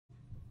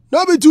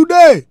No be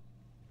today.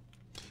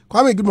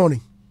 Kwame, good morning.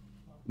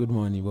 Good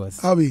morning, boss.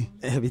 How be?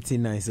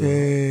 Everything nice.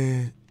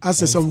 I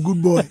said some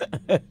good boy.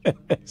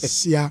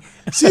 See your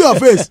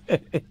face.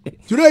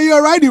 Today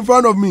you're right in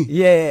front of me.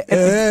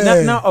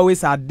 Yeah. Now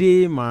always I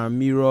day my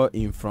mirror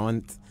in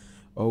front.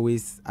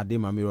 Always I day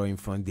my mirror in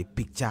front. The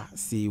picture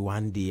say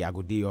one day I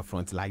go day your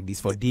front like this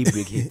for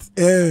daybreak hit.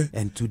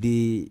 And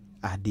today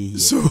I day here.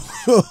 So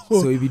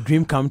if your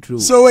dream come true.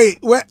 So wait,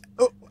 where?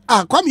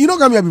 Kwame, you don't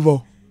come here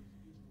before.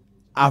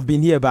 I've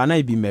been here, but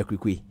now been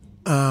Mercury.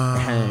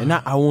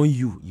 Now I want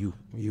you.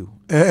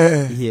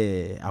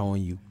 Yeah, I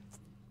want you.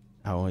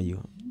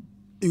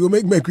 You go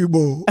make Mercury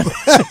ball.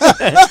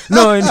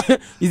 No,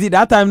 you see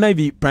that time now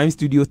be Prime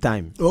Studio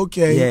time.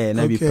 Okay. Yeah,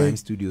 now be Prime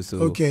Studio. So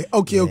okay.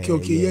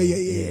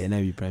 Yeah. Now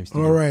be Prime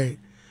Studio. All right.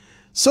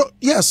 So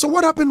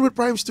what happened with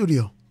Prime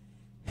Studio?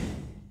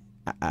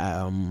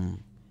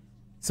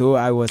 So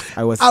I was.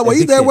 Were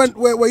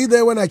you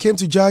there when I came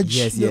to judge?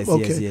 Yes.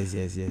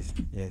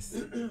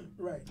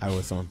 Right. I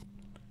was on.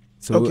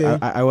 So okay.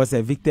 I was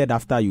evicted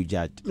after you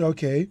judged.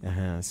 Okay.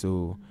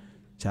 So,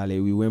 Charlie,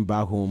 we went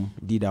back home,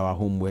 did our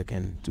homework,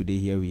 and today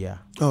here we are.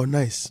 Oh,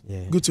 nice.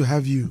 Yeah. Good to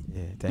have you.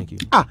 Yeah, thank you.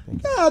 Yeah,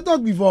 I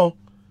talked before.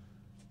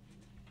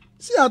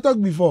 I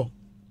talked before.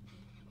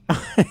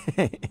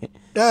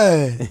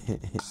 Yeah.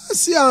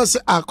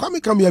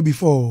 Kwame come here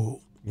before.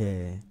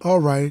 Yeah. All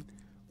right.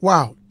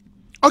 Wow.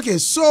 Okay,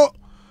 so,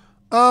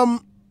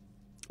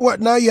 what,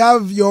 now you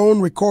have your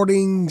own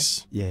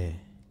recordings? Yeah.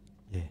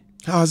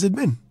 How has it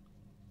been?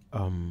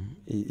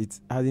 It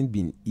hasn't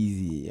been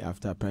easy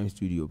after Prime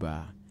Studio,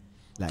 but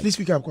like, please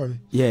speak up, Kwame.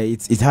 Yeah,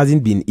 it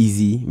hasn't been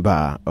easy,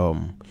 but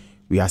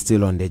we are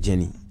still on the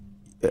journey.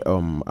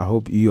 I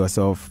hope you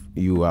yourself,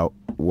 you are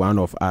one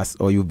of us,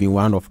 or you've been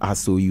one of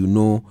us, so you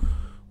know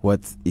what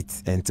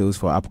it entails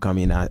for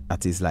upcoming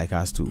artists like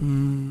us to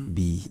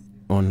be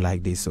on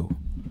like this. So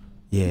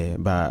yeah,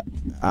 but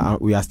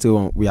we are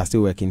still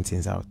working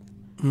things out.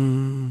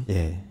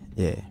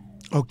 Yeah.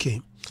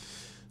 Okay.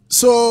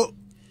 So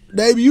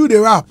there you the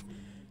rap.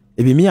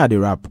 It be me at the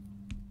rap.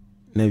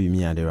 Maybe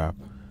me at the rap.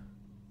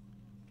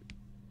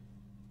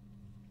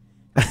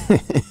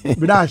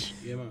 Bidash,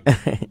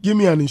 give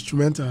me an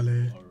instrumental.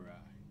 Alright.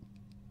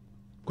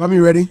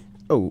 Kwame, ready?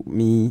 Oh,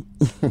 me.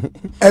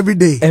 Every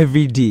day.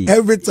 Every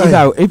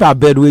time. If I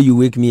bed where you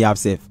wake me up,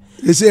 safe.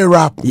 They say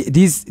rap.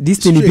 This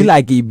thing it be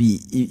like it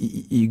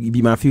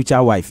be my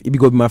future wife. It be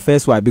my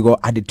first wife because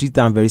I treat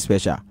them very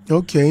special.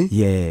 Okay.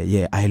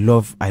 Yeah. I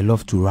love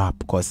to rap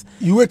because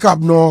you wake up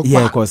no.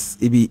 Yeah, because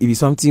it be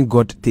something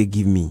God take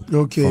give me.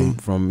 Okay.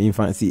 From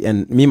infancy,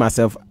 and me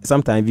myself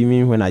sometimes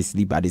even when I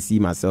sleep I see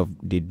myself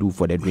they do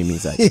for the dream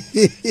inside.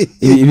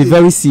 it be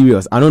very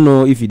serious. I don't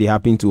know if it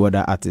happen to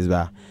other artists,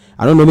 but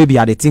I don't know, maybe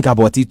I think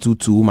about it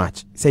too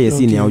much. Say you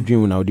see now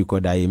dream now do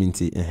call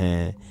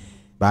that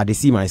but I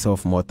see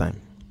myself more time.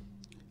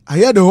 I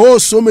hear the whole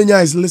so many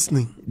eyes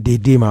listening. They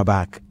did my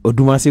back.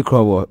 Odumasi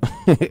Krobo.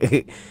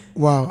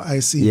 Wow,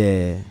 I see.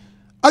 Yeah.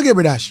 Okay,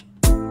 Bidash.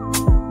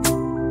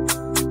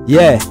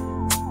 Yeah.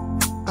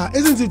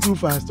 Isn't it too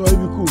fast or it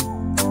be cool?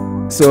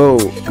 So,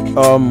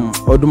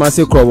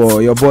 Odumasi Krobo,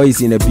 your boy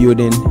is in the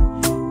building.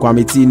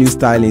 Kwame Tee, new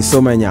styling,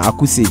 so many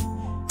Akuse,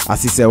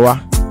 Asisewa.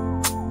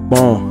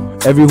 Bon,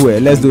 everywhere.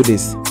 Let's do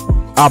this.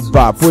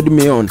 Abba, put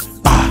me on.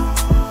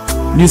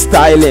 New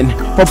styling,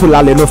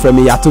 popularly known from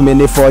me too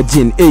many for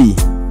gin. Hey,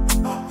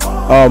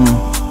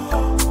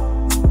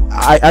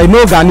 I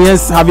know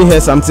Ghanaians haven't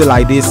heard something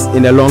like this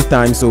in a long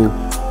time, so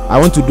I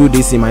want to do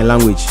this in my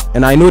language,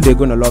 and I know they're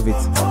gonna love it.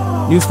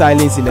 New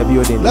stylings in the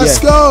building. Let's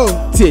go.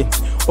 See,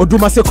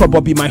 Odumase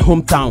Krobo be my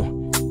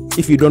hometown.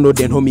 If you don't know,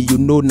 then homie, you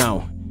know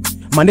now.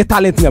 Man, the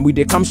talent we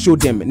they come show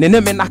them.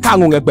 Nene me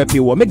nakango ngbepe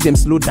make them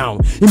slow down.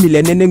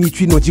 Imile nene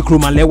ngitwi no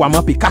jikroma lewa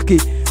mapi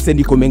kake.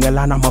 Sendi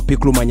komengela na mapi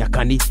kroma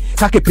nyakani.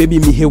 Kake pemi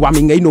mi hewa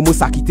minga ino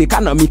musakite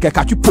kana mi ke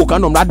kachu poka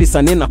no mradi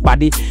sane na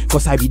padi.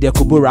 Cause I be the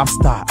kobo rap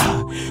star.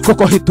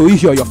 Koko hito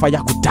ihyo your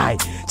fire could die.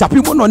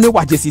 Chapi mo no ne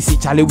wa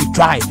JCC chale we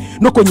try.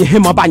 No konye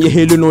hema banye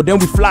helo no then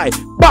we fly.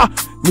 Ba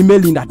ni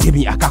melinda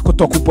demi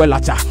akakoto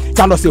kupwelacha.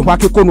 Chalo se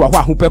wake konwa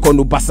wa hupe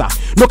no basa.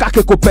 No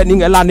kake kope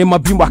ningela ne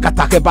mabimwa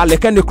katake bale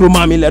kene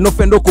kroma mile no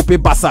fendo kope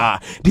basa.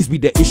 This be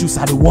the issues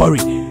I worry.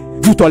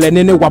 You tole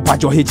nene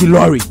wabajo heji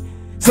lorry.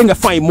 Sing a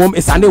fine mom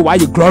is ane why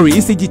you glory.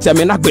 Isi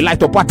jicheme na be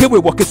light up wake we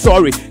walk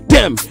sorry.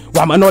 Damn,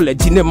 wama no le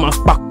jine ma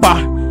pakpa.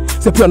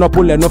 Se pio no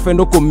pole no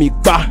fendo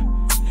komikba.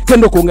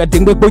 Kendo konga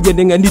dingbe boye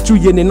ninga nichu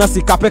yene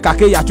nasi kape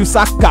kake ya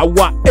chusaka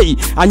wa. Hey,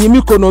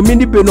 anyimi kono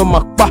mini be no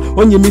makpa.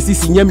 Onye misi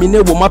sinye mine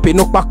wo mape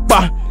no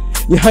pakpa.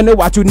 Nyehane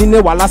watu nine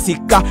wala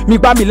sika. Mi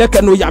ba mi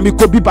leke no ya mi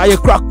kobi ba ye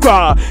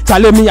krakra.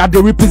 Chale mi I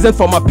dey represent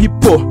for my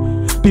people.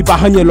 Biba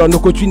hanye lo no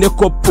kochine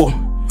kopo.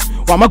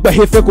 Wamakba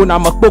hefe ko na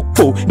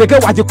makpoko. Neke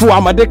wajiku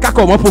amade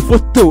kako mapo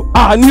photo.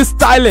 New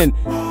styling.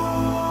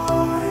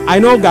 I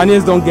know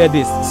Ghanaians don't get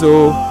this,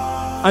 so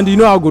and you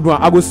know how good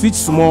one. I go switch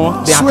small,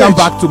 then I come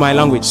back to my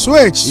language.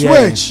 Switch.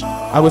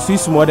 I go switch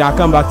small, then I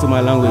come back to my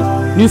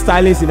language. New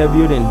stylings in the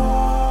building.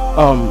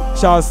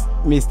 Charles,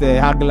 Mr.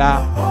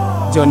 Hagler,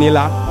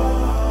 Jonila.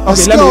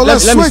 Okay,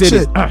 let me switch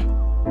it.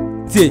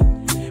 T,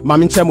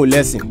 Mami Chemo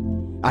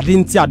lesson. I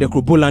didn't tell the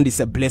Kroboland is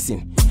a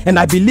blessing. And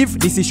I believe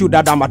this issue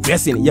that I'm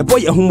addressing. Your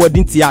boy, whom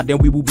didn't hear, then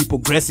we will be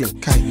progressing.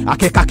 I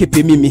can't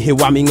pay me he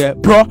wamming,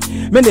 bro.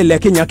 Many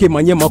like Kenyake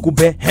manye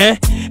makube, eh?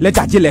 Let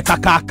a jile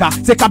kaka,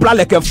 se kabla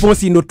like a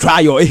fonsi no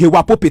trial, he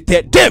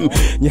wapopete, dem.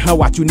 Nya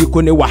what you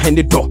nikone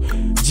wahende do.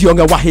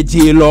 Jionga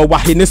waheji lo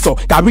waheneso,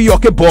 carry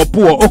yoke bo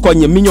poor,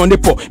 okonye minyon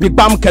nepo, mi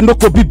bam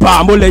kenoko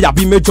biba, mole ya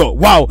bi major.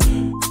 Wow.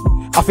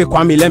 Afe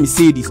Kwame, let me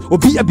say this.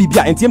 Obi a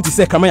bibia and TM to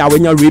say come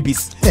when you're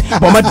rabies.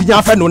 But my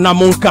diyan no na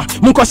monka.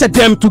 Munko share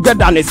them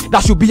togetherness.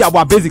 That should be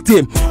our basic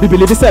team. We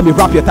believe this me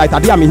rap your tight.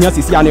 I am in here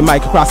see any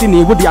mic. Crossing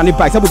ni woody any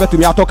bike. Say to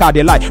me I talk how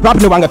they lie. Rap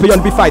no wanga pay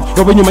on be fight.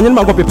 But when you man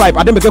go be pipe.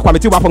 I dem make Kwame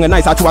Tee wapon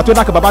nice. I to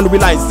that baba no be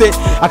line. Say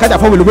I can't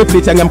afford will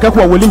play and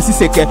mkako will si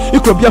seke.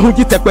 You could be a hu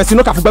gite kwesi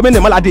no ka fu be me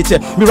mala deche.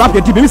 Me rap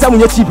your me say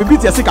munye cheap.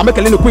 Beat your sick I make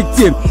a quick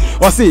team.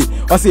 Or say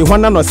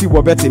one no see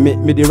what better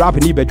me the rap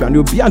ni bedwan.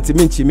 You be anti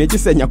minchi me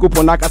just say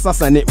nyakopon na kasa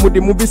sane.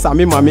 Mubi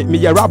sami mami me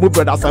ye rap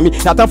brother sami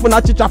yata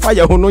funa chicha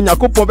fire hono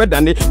nyakopon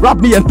bedane rap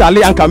ni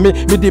entale anka me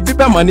de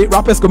bibe money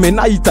rappers come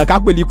na ita ka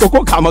kweli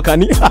koko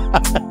kamakani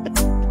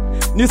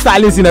new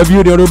stylists in the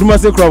building Roduma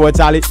say crowd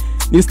Charlie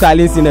new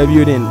stylists in the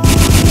building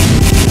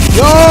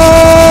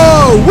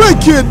yo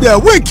wicked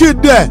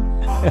there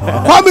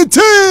Kwame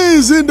Tee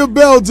is in the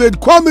building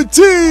Kwame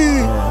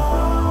Tee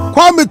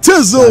Kwame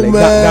Tizzle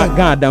man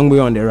God damn we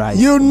on the right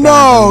you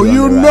know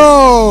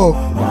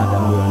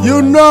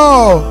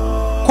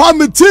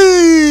Kwame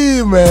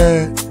Tee,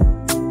 man.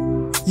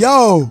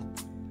 Yo.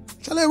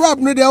 Shall I rap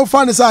no dey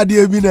find this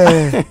idea be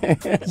there?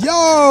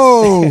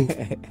 Yo.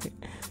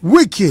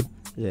 Wicked.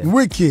 Yeah.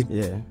 Wicked.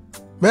 Yeah.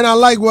 Man, I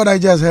like what I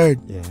just heard.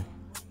 Yeah.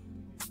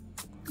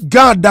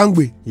 God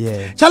dangwe.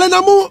 Yeah. Shall I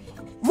now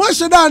more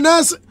should I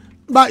announce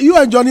but you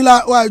and Johnny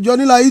La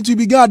it to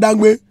be God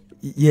dangwe.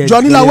 Yeah.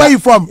 Johnny La, where you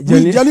from?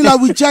 Johnny La,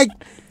 we check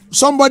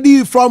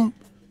somebody from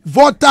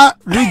Volta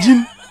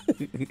region.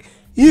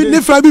 You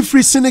need to be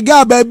free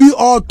Senegal, baby,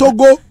 or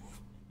Togo.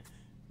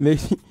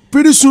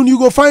 Pretty soon you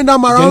go find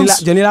them around.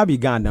 Johnny La be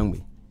gone down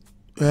with.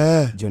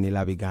 Yeah. Johnny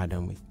La be gone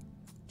down with.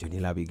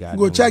 Johnny La be gone.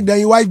 Go check then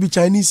your wife be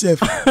Chinese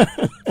self.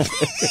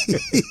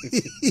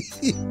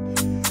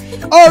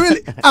 Oh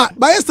really?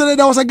 But yesterday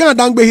there was a gun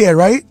dangbe here,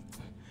 right?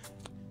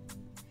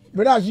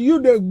 But as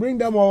you they bring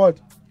them or what?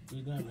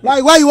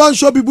 Like why you want to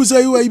show people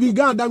say you be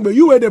gun dangbe?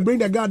 You where they bring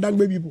the gun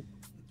dangbe people?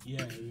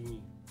 Yeah,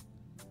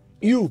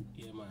 you.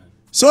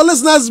 So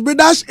listeners,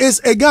 Bradash is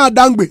a guy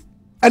dangbe,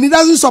 and he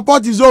doesn't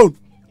support his own.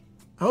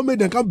 How many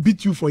them can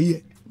beat you for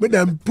here? Make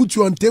them put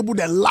you on table,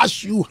 then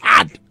lash you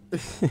hard.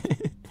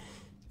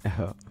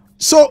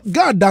 So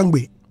God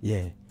dangbe.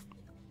 Yeah.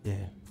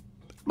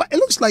 But it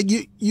looks like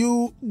the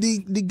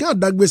God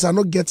dangbes are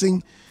not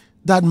getting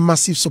that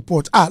massive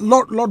support.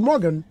 Lord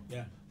Morgan.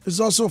 yeah. Is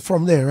also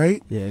from there,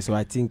 right? Yeah. So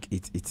I think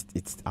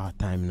it's our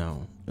time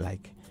now.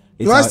 Like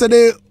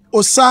yesterday,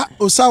 Osa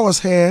was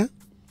here.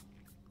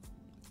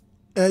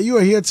 You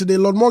are here today.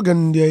 Lord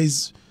Morgan,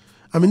 his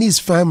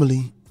family.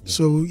 Yeah.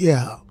 So,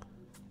 yeah.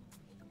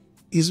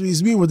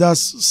 He's been with us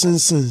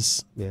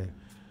since. Yeah.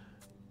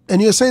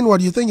 And you're saying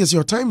what you think is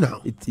your time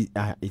now?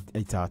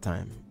 It's our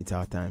time. It's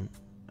our time.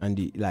 And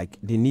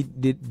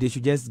they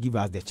should just give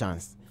us the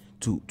chance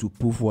to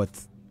prove what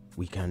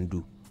we can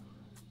do.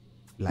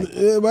 Like,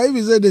 but if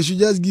you say they should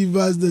just give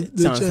us the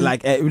chance.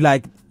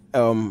 Like,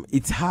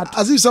 it's hard.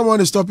 As if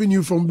someone is stopping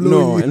you from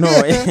blowing. No,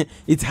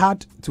 it's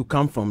hard to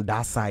come from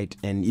that side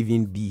and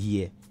even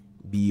be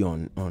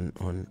on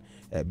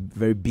a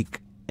very big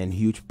and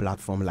huge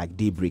platform like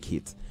Daybreak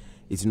Hit.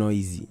 It's not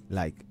easy.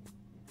 Like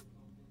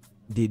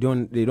they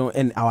don't.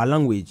 And our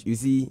language, you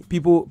see,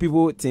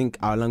 people think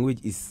our language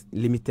is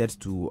limited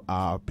to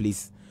our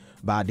place,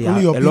 but there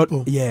Only are a people.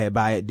 lot. Yeah,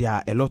 but there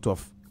are a lot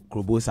of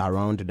Krobos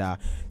around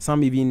that.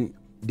 Some even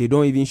they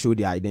don't even show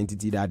their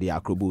identity that they are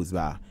Krobos,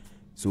 but.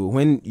 So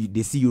when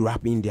they see you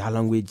rapping their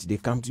language, they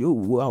come to you, oh,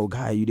 wow,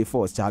 guy, you the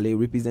first, Charlie,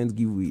 represent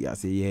giveaway. I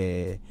say,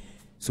 yeah.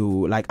 So,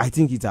 like, I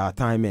think it's our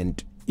time,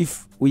 and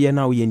if we are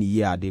now in a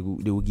year, they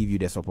will give you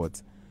the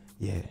support.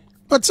 Yeah.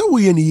 But so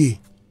we in a year.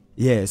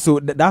 Yeah, so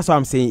that's why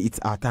I'm saying it's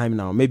our time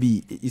now.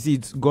 Maybe, you see,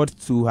 God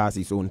too has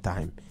his own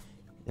time.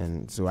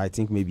 And so I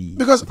think maybe...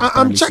 Because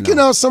I'm checking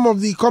out some of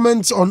the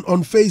comments on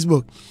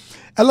Facebook.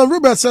 Ellen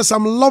Robert says,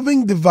 I'm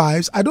loving the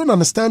vibes. I don't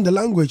understand the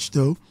language,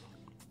 though.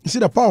 You see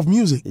the power of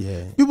music.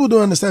 Yeah. People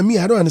don't understand me.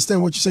 I don't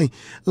understand what you're saying.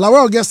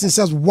 Lowell Gaston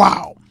says,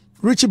 wow.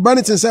 Richie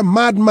Brannington said,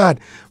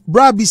 mad.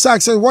 Brad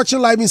Bisak says, watching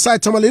live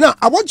inside Tamale. Now,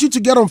 I want you to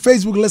get on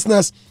Facebook,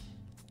 listeners.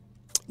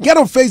 Get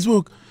on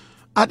Facebook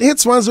at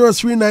Hits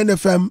 1039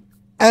 FM.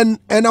 And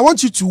I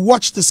want you to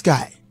watch the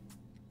sky.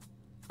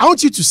 I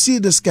want you to see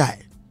the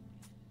sky.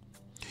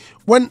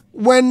 When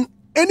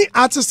any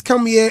artist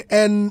come here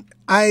and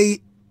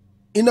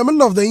in the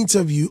middle of the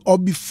interview or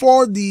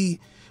before we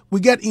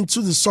get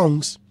into the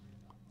songs,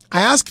 I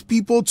ask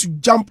people to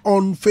jump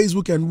on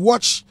Facebook and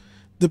watch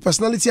the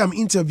personality I'm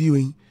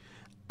interviewing.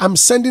 I'm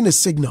sending a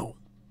signal.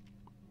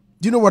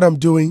 Do you know what I'm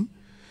doing?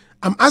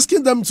 I'm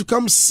asking them to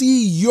come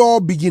see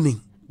your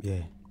beginning.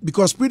 Yeah.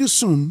 Because pretty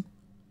soon,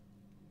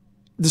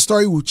 the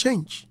story will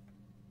change.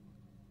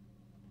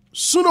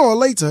 Sooner or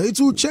later, it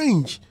will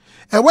change.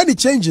 And when it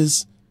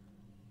changes,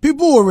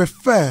 people will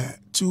refer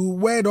to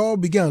where it all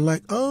began.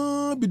 Like,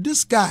 be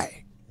this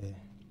guy. Yeah.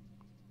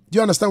 Do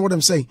you understand what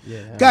I'm saying?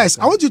 Yeah, guys,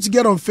 I want you to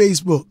get on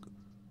Facebook.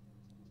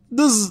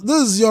 This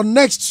is your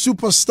next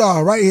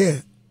superstar right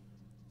here.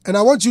 And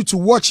I want you to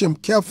watch him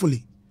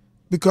carefully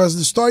because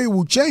the story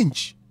will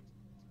change.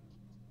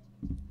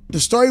 The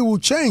story will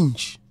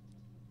change.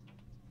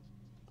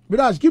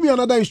 Biraj, give me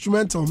another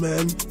instrumental,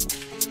 man.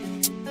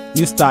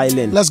 New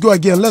styling. Let's go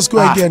again. Let's go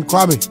again,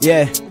 Kwame.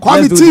 Yeah.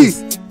 Kwame Tee.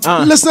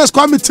 Listeners,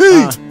 Kwame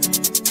Tee.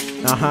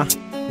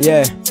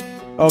 Yeah.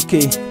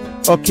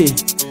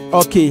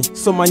 Okay.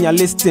 So man, you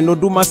listen. No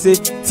do ma say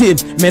team.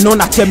 Me no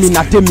na temi.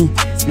 Na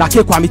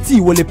ke Kwame Tee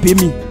wole pay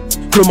me.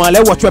 Kroma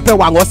le watch wepe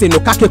wango se no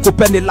kake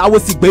kope ne lawo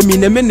si gbe mi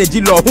ne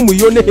meneji lo humu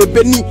yo ne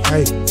hebe ni.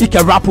 Ike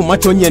rap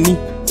macho nyeni.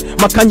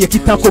 Makanye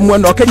kitanko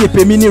mwana kenye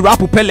pe mini rap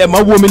pele ma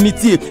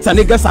womanity. Sa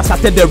niggas are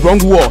started the wrong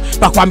war.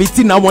 But Kwame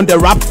Tee now on the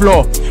rap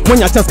floor. When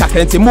you chance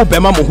kakente mo be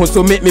ma mo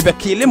so make me be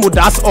kill him,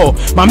 that's all.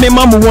 My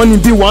mama mo want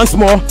him be once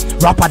more.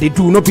 Rapper they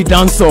do no be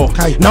dancer.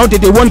 Now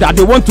they wonder,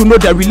 they want to know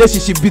the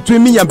relationship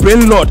between me and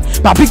Brain Lord.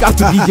 But big up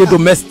to DJ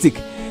Domestic.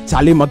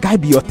 Charlie, my guy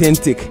be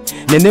authentic.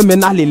 Nene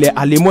menalile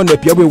alimone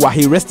piawe wa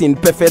he rest in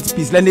perfect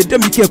peace. Lene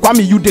demike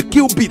Kwame you the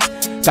kill beat.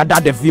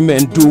 Gather the vim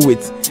and do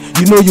it.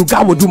 You know you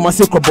got to do my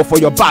sacred for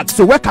your back.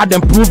 So where can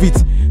them prove it?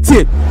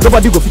 See,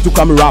 nobody go fit to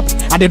come rap.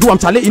 And they do I'm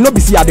Charlie, you know be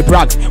see at the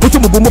brag. Which you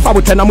move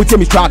for ten amu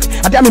me track.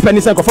 And they me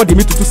penny sen for the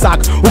me to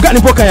sack. Who got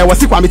in poker ya was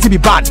Kwame Tee be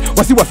bad.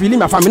 Was he was feeling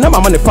my family my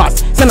money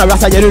fast. Send a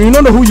rasa you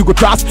don't know who you go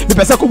trust. The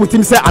person with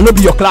him say I know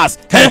be your class.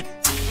 Hey?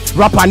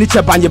 Rapper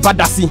niche banye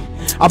badasi.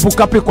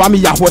 Abuka pe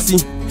Kwame ya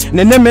hosi.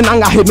 Nene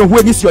menanga he no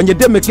we mission ye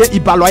demeke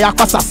ibalo ya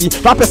kwasasi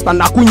rappers pa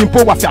na kunyimpo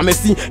wa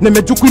fiamesi ne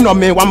mejuku no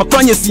me wa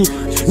makonyesi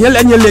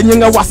nyele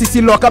nyenga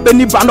wasisi loka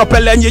beni bano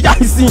pelenye ya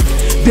hisi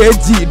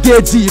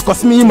deji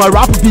cause me my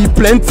rap be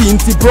plenty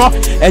inti bro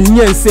and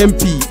yen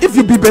sempi if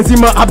you be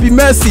Benzema I be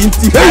Messi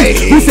inti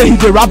hey who say he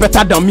dey rap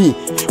better than me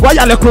why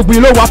ya le krogbi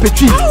lo wa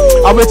petri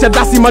aweche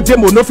dasi ma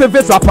demo no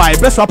favorite rapper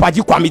best rapper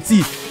ji Kwame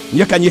Tee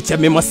ye kan ye che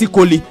me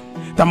masikoli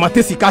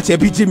tamate sikache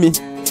bijimi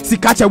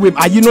sikache wem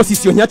ayi no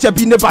sisi onyache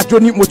bi ne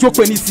badroni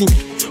mochokwe ni si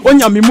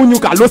onya mi munyu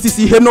ka lo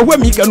sisi he no we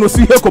mi ke no su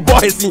he ko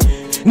boy si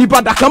ni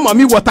bada kama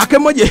mi wota ke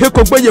mo ye he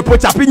ko gbe ye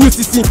pocha pi nyu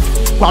sisi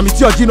Kwame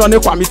Tee oji no ne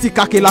Kwame Tee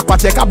ka ke la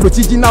kwate ka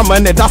brochi ji na ma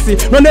ne dase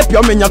no ne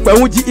pio menya pe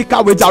hunji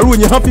ikawe jaru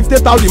nyi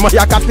 50,000 mo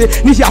ya kate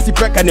ni ya si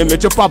preka ne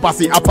mecho papa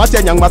si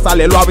apache nyangwa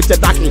sale lo abiche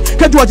daki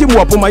ke du oji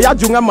mo poma ya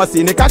junga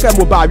masi ne ka ke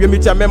mo ba awie mi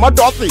che me mo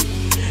dosi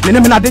nene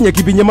mena denye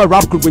kibi ma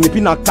rap group when you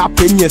pina cap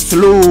penye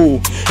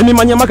slow emi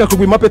manya maka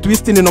group ma pe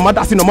twisting no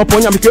madasi no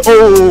maponya mike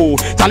oh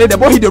Charlie the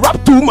boy he dey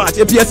rap too much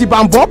APS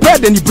bambo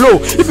ped and he blow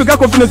if you got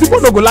confidence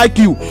people no go like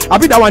you I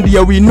be that one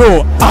there we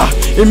know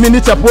a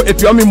minute chapo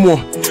etiomi mo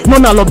no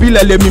na lobby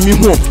lele mimi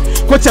ho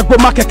ko check po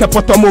makeke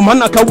potomo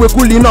mana ka we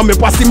kuli no me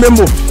pasi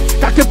memo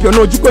ka kepio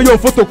no jiko yo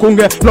photo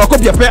konge no ko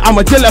bia pe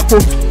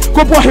amajeleko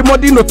ko bo he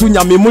modi no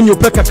tunya me munyu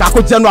pe ka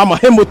ko jeno ama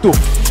hemoto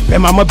pe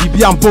mama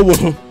bibi ambo wo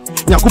ho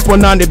nyakupo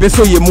na ne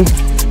beso yemu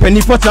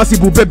peni fortress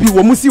bu baby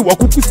wo musi wo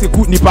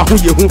kukuseku nipa ho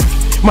ye hu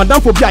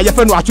madam fo bia ye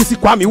fe no atwisi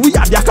Kwame wi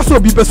ya bia kaso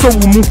bi beso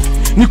wu mu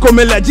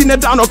nikomela ji ne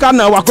da no ka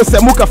na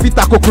wakosemu ka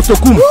fita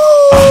kokotokum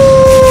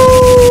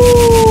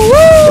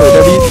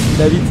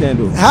David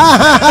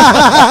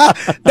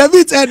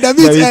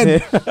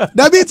end.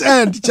 David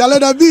end. Charlie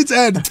David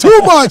end.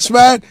 Too much,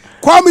 man.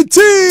 Kwame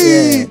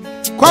Tee.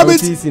 Kwame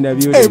Tee.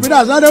 Hey, but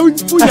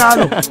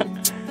that's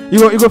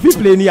You go fit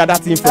play any other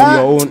team from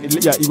your own.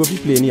 Yeah, you go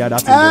fit play any other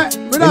team.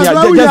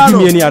 Just give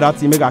me any other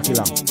team. Make a kill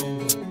him.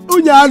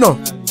 Unyano.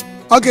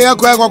 Okay,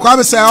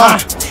 Kwame say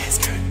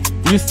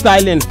new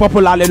styling,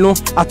 popularly no.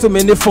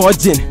 Atomene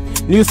forging.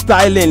 New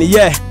styling,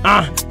 yeah.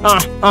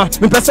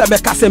 Me pese be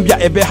kasembia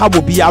ebe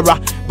habo biara,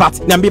 but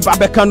nyambi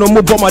babeka no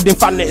mo bomba den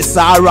fa ne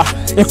sara.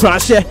 E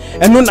kranche,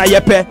 enu na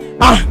yepe.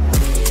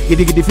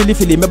 Gidi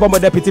fili me bomba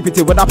de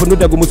piti wada pono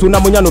de gomusu na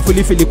munya no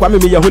fili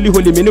Kwame me ye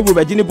holy me no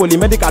virgin boli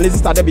medical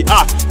sister de bi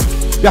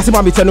yasi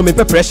ma me tell no me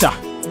pressure.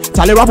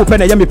 Charlie rap pen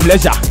na me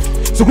pleasure.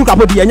 Suku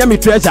kapo di enya me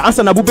treasure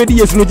answer na bube di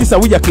yesu no gisa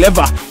we ye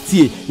clever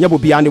tie nya bo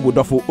bia ne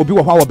bodofo obi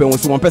wo hwa wo ben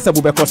so won pese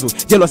bube koso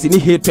jealousy ni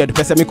hatred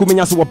pese me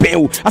kumenya so wo ben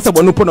wo asa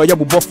bo no po no ye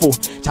bobofo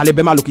Charlie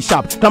be ma look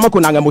sharp tamako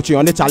na nga mochi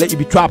on Charlie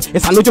ibi trap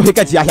esa no jo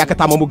heka ji ahia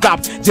kata mo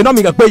gap je no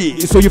me ga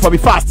gbe so you for be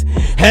fast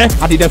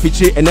I didn't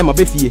feature and ma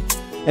be fie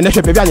and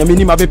then baby anya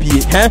mini ma be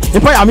pie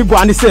impa ya me bo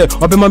ani say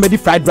obema me di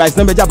fried rice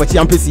na me ja bachi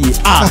ampesi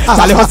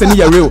Charlie hose ni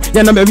ye real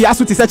ya na me wi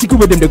asu ti say chicken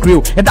with them the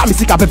grill e da me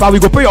sika pepper we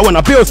go pay your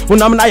one bills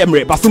unam na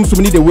yemre basum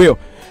sum ni the will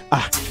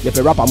ye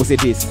pe rapper mo say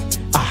this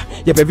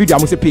ye pe video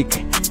mo say pick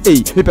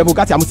me pe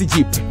Bugatti mo say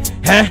jeep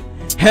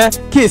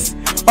kiss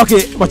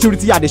okay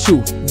maturity at the show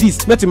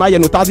this met my no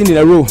 1,000 in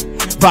a row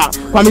but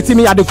Kwame Tee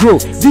me at the grow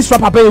this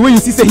rapper when you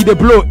see say he dey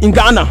blow in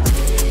Ghana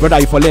Brother,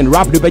 you for learn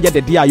rap the better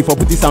the dia, you for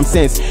put in some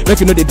sense.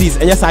 Make you know the this,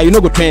 and yes, I you know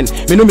go trend.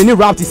 Me know me need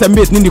rap is a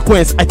mate in the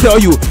coins. I tell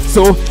you,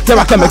 so here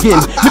I come again.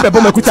 Me be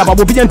me kucha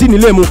babo bijan tin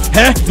lemu.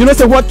 You know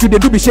say what you they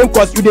do be shame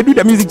cause you they do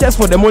the music just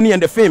for the money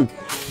and the fame.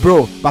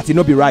 Bro, but it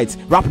no be right.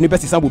 Rap ni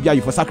best is will be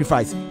you for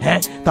sacrifice.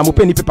 Tamu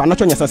pay ni paper not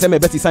your say me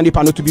best is sandy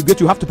pano to be great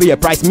you have to pay a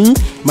price. Me,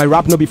 my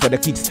rap no be for the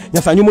kids.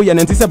 Nyasa nyumo ye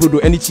nenti se brodo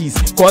any cheese.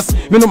 Cause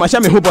me no masha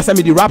me who boss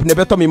me the rap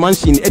never to me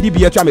mansion. Eddie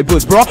be a me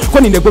boss, bro.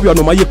 Kon in the go be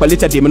no my ye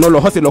later day me no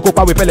lo hustle lo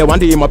kokwa we pele one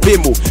day in my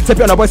paymo. Se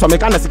pe on boys from me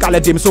kana sikale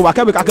dem so wa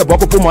ka we ka ke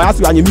boko po mo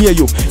asu anyi me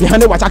you. Ni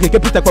hande wa cha ke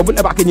pita kwa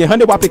bule ba ke ni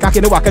hande wa pe ka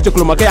ke ne wa ka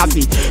choklo ma ke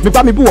asi. Me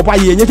pa me bu wo pa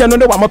ye nye no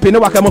ne wa ma pe ne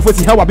wa ka mo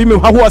fosi ha wa bi me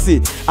ha ho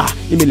ase.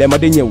 Imi le ma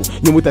de nye wo.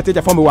 Nyumu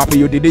tateja for me wa pe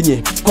yo de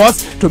nye.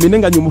 Cause to me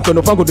nenga nyumu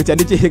kono fango do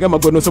chade hega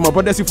magono so my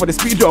brothers you for the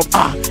speed of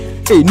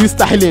hey new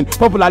styling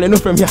popularly no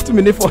from here to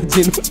me for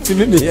gin to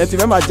me here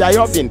to me jay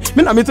up in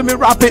me na me to me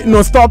rap it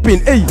no stopping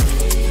hey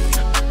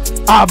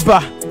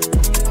Abba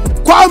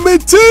Kwame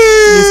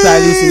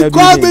Tee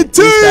Kwame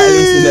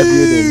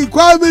Tee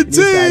Kwame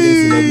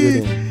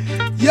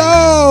Tee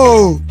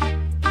yo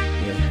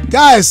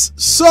guys,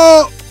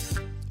 so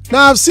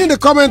now I've seen the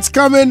comments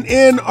coming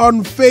in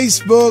on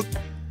Facebook.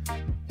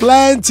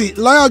 Plenty.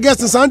 Loyal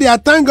guests in Sunday. I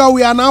thank God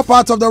we are now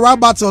part of the rap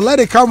battle. Let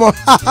it come on.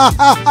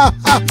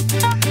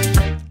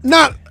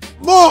 Now,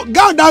 more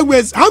God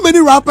Dangways, how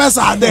many rappers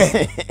are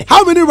there?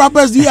 How many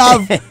rappers do you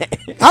have?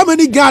 How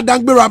many God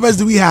Dangway rappers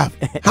do we have?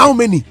 How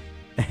many?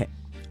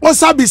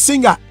 What's up,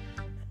 singer?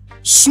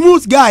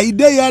 Smooth guy. He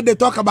did here, they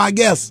talk about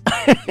girls.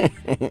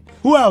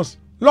 Who else?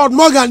 Lord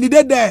Morgan, he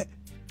did there.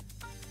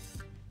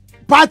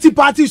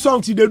 Party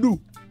songs he they do.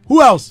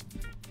 Who else?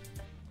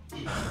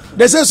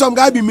 They say some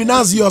guy be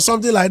Minazi or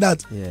something like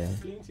that. Yeah.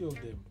 Plenty of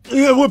them.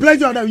 Yeah, well,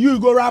 plenty of them. You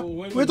go rap.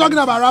 We're talking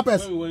about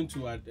rappers. When we went to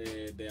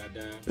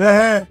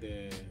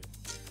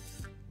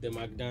the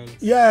McDonald's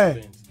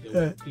event, there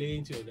were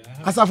plenty of them.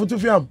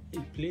 Asafutufiam.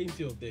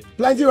 Plenty of them.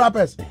 Plenty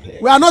rappers.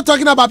 We are not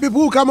talking about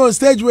people who come on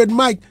stage with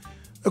mic.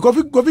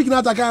 Kofi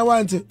Kinata can't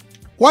want it.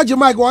 Watch your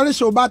mic, one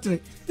show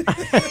battery.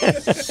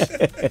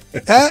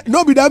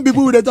 No be them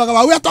people who they talk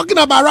about. We are talking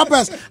about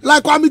rappers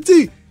like Kwame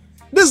Tee.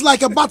 This is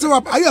like a battle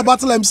rap. Are you a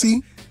battle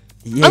MC?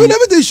 Yeah, I mean,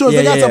 everything shows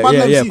the guy's a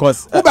battle MC.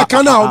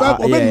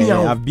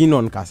 I've been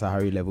on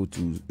Kasahari level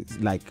 2.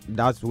 Like,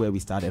 that's where we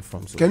started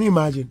from. So. Can you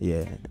imagine?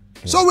 Yeah.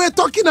 So we're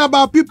talking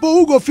about people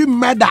who go feel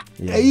murder.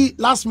 Hey,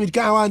 last minute,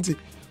 can't want it.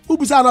 Who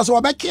be saying, so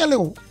we're kill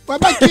you.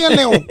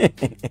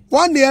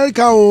 One day,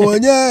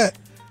 yeah.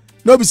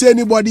 No be say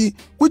anybody.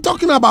 We're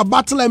talking about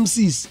battle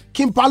MCs.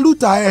 Kim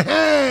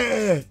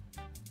Paluta.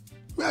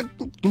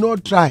 You know,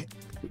 try.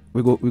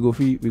 We go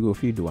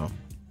feed one.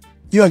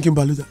 You and Kim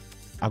Paluta.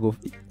 I go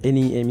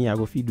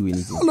feed do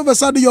anything. All of a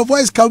sudden your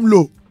voice come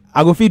low.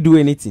 I go feed do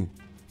anything.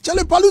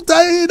 Charlie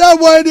Paluta, that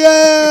boy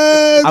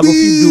there. I go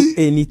feed do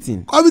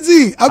anything. Kwame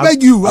Tee, I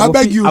beg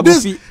you.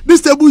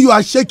 This table you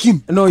are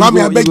shaking. No,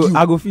 Kwame, I beg you.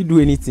 I go feed do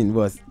anything,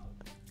 boss.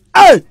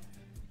 Hey!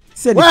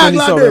 Say the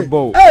tennis or a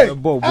ball. Hey,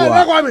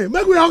 Kwame,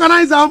 make we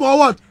organize them or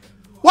what?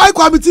 Why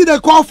Kwame Tee they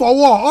call for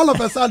war all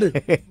of a sudden?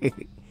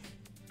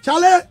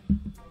 Charlie,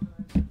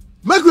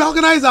 make we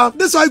organize them.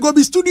 This why go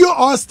be studio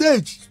or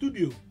stage?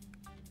 Studio.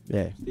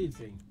 Yeah. Stage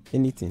thing.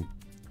 Anything.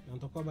 Don't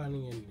talk about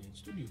anything.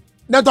 Studio.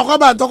 Then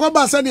talk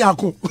about sending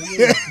Yako.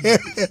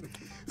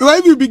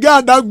 If you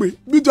began that way,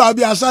 me to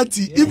be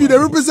Ashanti. If you they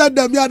represent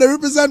them, they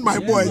represent my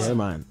boys. Yeah,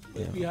 man.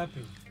 Be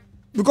happy.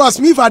 Because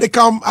me if I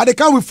come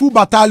with full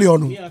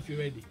battalion. Me if you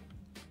ready.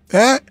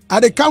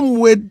 I come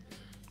with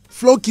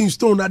Flo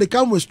Kingston. I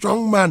come with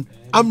strong man.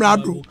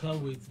 Amrado.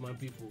 Come with my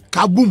people.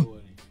 Kaboom.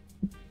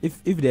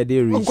 If they're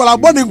there rich,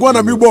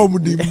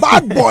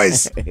 bad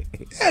boys.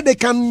 They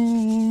can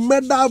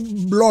murder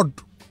blood.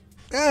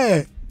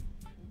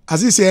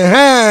 As he say,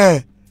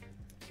 as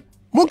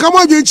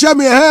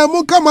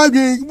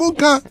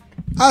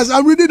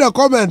I'm reading the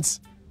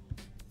comments,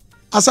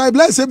 as I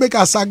bless him, make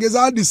a sack, the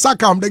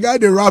sackam, the guy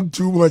they rap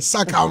too much,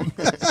 sackam.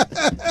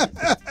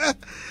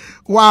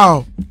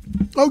 Wow.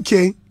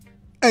 Okay.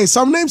 Hey,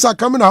 some names are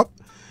coming up.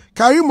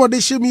 Karim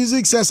Modeshi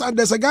Music says, and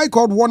there's a guy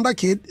called Wonder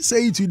Kid,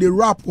 say it with the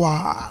rap.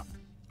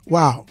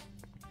 Wow.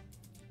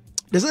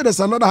 They say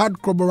there's another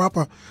hardcore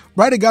rapper.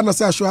 Brady Gardner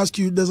said I should ask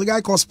you, there's a guy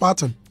called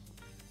Spartan.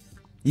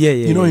 Yeah.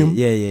 You know him?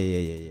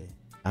 Yeah.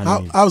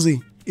 How's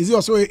he? Is he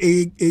also a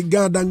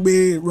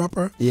Gandangbe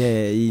rapper?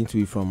 Yeah, he into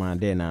it from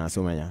there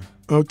so many.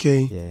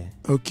 Okay. Yeah.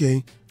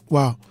 Okay.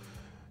 Wow.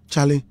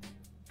 Charlie.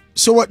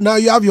 So what now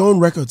you have your own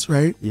records,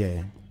 right?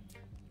 Yeah.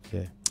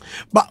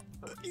 But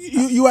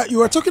you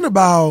were talking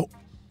about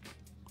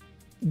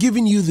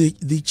giving you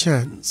the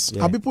chance.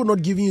 Yeah. Are people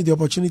not giving you the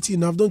opportunity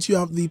enough? Don't you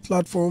have the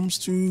platforms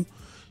to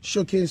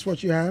showcase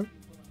what you have?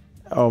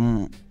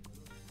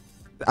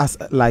 As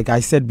like I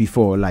said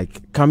before,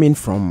 like coming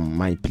from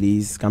my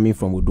place, coming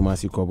from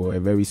Udumasi Kobo, a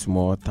very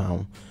small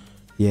town,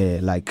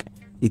 like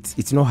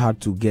it's not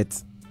hard to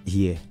get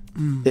here.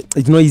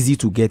 It's not easy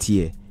to get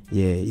here.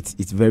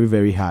 It's very,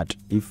 very hard.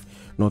 If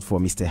not for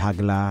Mr.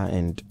 Hagler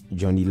and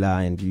Johnny La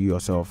and you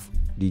yourself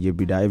DJ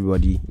Brida,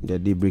 everybody, the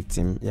Daybreak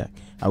team, yeah,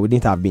 I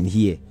wouldn't have been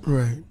here.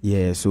 Right.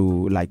 Yeah, so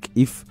like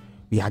if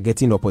we are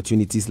getting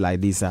opportunities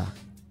like this,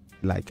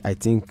 like I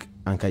think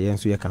Anka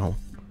Yensu Yekahon.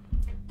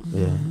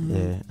 Yeah,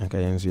 Anka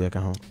Yensu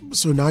Yekahon.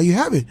 So now you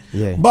have it.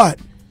 Yeah. But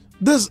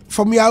this,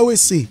 for me, I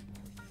always say,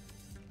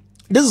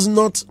 this is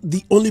not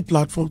the only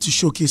platform to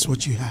showcase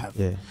what you have.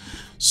 Yeah.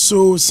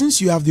 So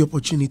since you have the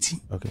opportunity,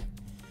 Okay.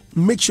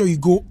 make sure you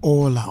go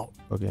all out.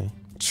 Okay.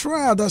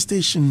 Try other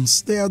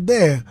stations. They are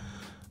there.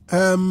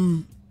 I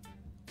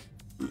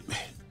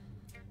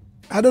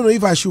don't know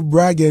if I should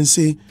brag and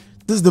say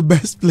this is the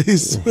best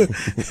place,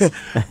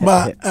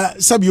 but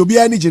Sabi you'll be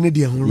any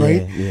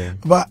right? Yeah.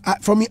 But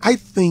for me, I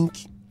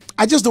think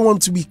I just don't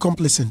want to be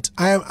complacent.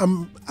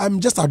 I'm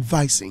just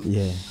advising.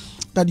 Yeah.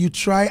 That you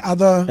try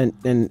other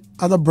and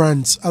other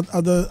brands,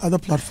 other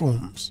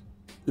platforms.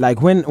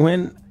 Like when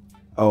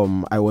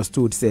I was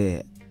told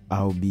say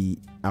I'll be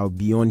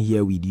on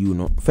here with you.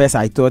 No, first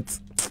I thought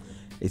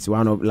it's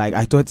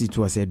I thought it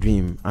was a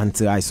dream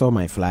until I saw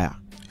my flyer.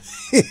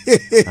 Then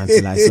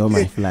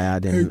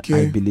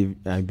okay.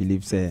 I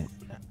believe say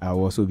I'll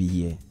also be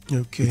here.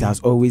 Okay. It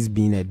has always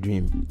been a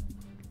dream,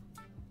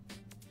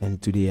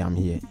 and today I'm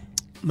here.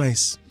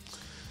 Nice.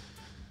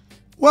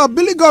 Well,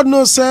 Billy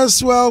Godno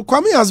says, well,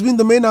 Kwame has been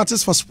the main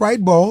artist for Sprite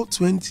Ball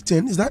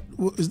 2010.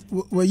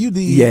 Were you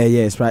the...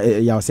 Yeah, Sprite,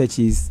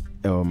 Yaosechi's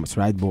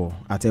Sprite Ball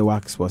at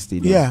Ewak Sports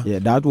Stadium. Yeah,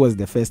 that was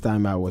the first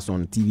time I was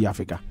on TV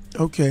Africa.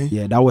 Okay.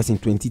 Yeah, that was in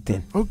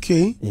 2010.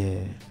 Okay.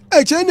 Yeah.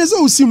 Hey, Chinese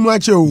also seem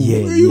much.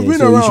 You've been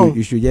so around.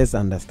 You should just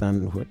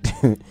understand what...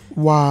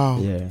 Wow.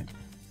 Yeah.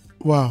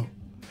 Wow.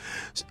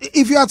 So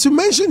if you had to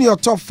mention your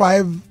top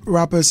 5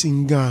 rappers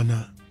in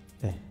Ghana,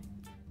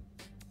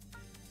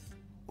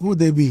 who would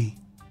they be?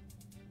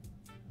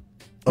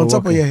 On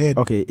top of your head.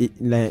 Okay,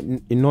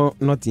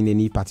 not in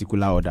any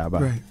particular order,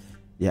 but right.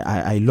 Yeah,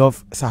 I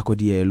love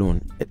Sarkodie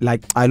alone.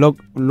 Like I love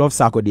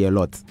Sarkodie a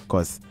lot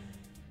because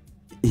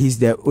he's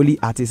the only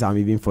artist I'm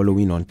even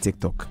following on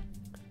TikTok.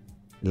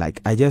 Like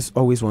I just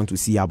always want to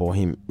see about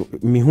him.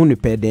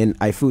 Then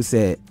I feel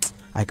say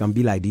I can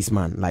be like this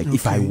man. Like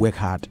if I work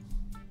hard.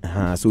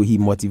 So he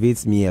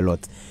motivates me a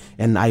lot.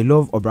 And I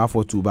love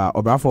Obrafo too, but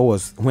Obrafo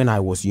was when I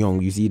was young,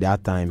 you see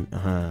that time.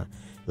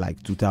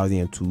 Like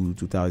 2002,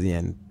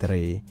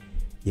 2003.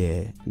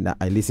 Yeah,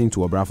 I listened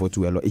to Obrafo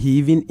too a lot. He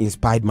even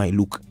inspired my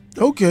look.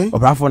 Okay.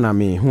 Obrafo na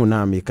me, who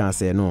na me can't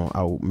say no,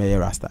 I'll marry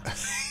Rasta.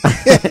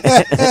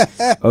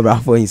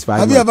 Obrafo inspired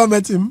Have you ever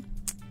met him?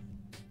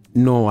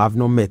 No, I've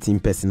not met him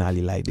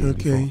personally like this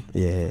before.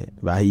 Yeah,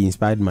 but he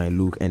inspired my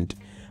look and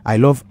I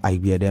love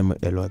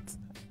Igbedem a lot.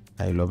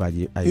 I love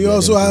Igbedem. He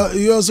also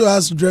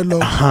has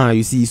dreadlocks.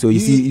 You see, so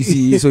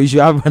you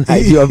should have an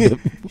idea of them.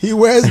 He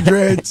wears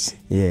dreads.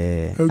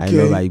 Yeah, okay. I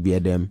love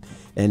Igbedem.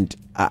 And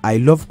I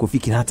love Kofi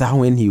Kinata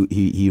when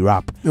he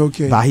rap.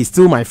 Okay. But he's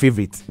still my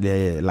favorite.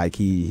 Like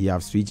he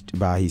have switched,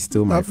 but he's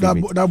still my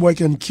favorite. That boy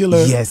can kill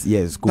a... Yes.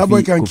 Kofi, that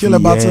boy can kill a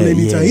battle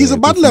anytime. He's a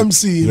battle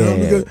MC, you know,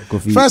 because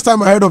Kofi. First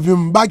time I heard of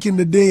him back in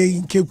the day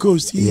in Cape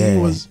Coast, he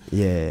was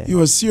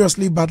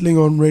seriously battling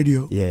on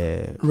radio.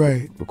 Yeah.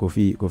 Right.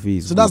 Kofi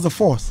is so good. That's the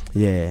 4th.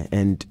 Yeah,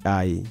 and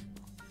I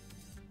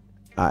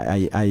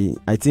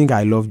think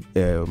I love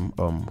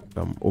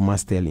Omar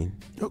Sterling.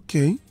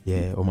 Okay.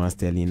 Yeah, Omar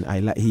Sterling.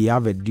 He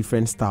have a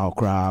different style,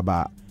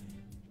 but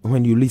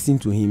when you listen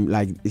to him,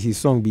 like his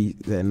song be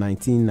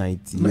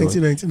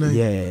 1999.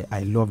 Yeah,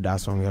 I love that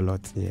song a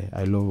lot. Yeah,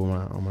 I love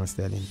Omar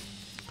Sterling.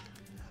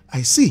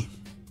 I see.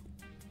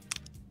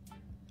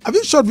 Have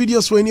you shot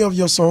videos for any of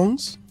your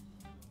songs?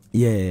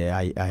 Yeah,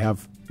 I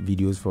have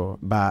videos for,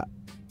 but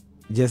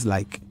just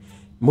like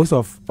most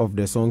of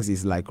the songs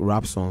is like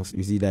rap songs.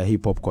 You see the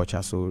hip hop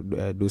culture, so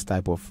those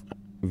type of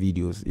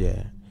videos.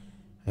 Yeah,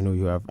 I know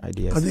you have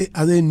ideas.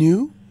 Are they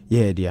new?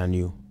 Yeah, they are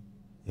new.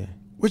 Yeah.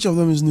 Which of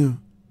them is new?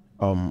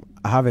 I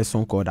have a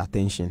song called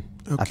Attention.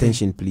 Okay.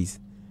 Attention, please.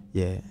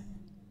 Yeah.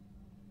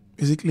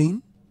 Is it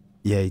clean?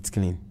 Yeah, it's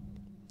clean.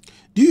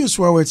 Do you use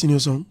swear words in your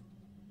song?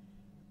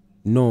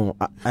 No,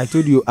 I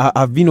told you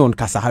I've been on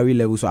Kasahari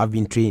level, so I've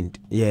been trained.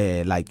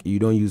 Yeah, like you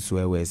don't use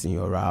swear words in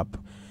your rap.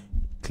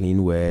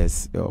 Clean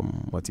words,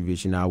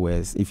 motivational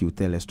words. If you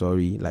tell a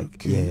story, like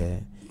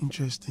okay.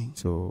 Interesting.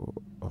 So,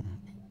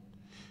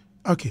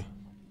 okay.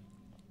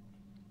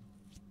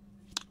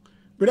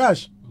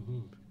 Bidash,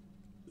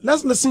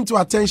 let's listen to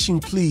Attention,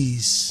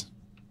 please,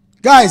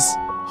 guys.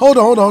 Hold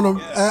on.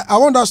 I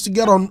want us to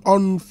get on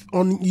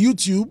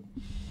YouTube.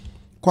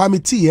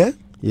 Kwame Tee,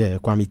 Yeah,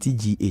 Kwame Tee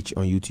GH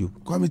on YouTube.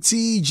 Kwame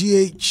Tee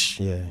GH.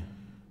 Yeah.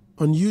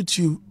 On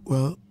YouTube.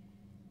 Well,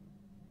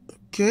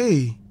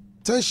 okay.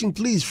 Attention,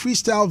 please.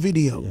 Freestyle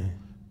video. Yeah.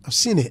 I've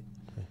seen it.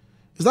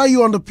 Is that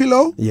you on the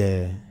pillow?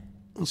 Yeah.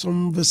 On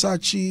some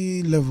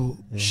Versace level.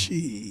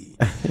 Yeah.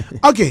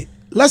 Okay.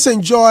 Let's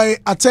enjoy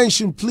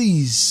Attention,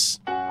 please.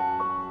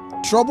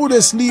 Trouble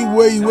the sleep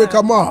where you wake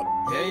them up.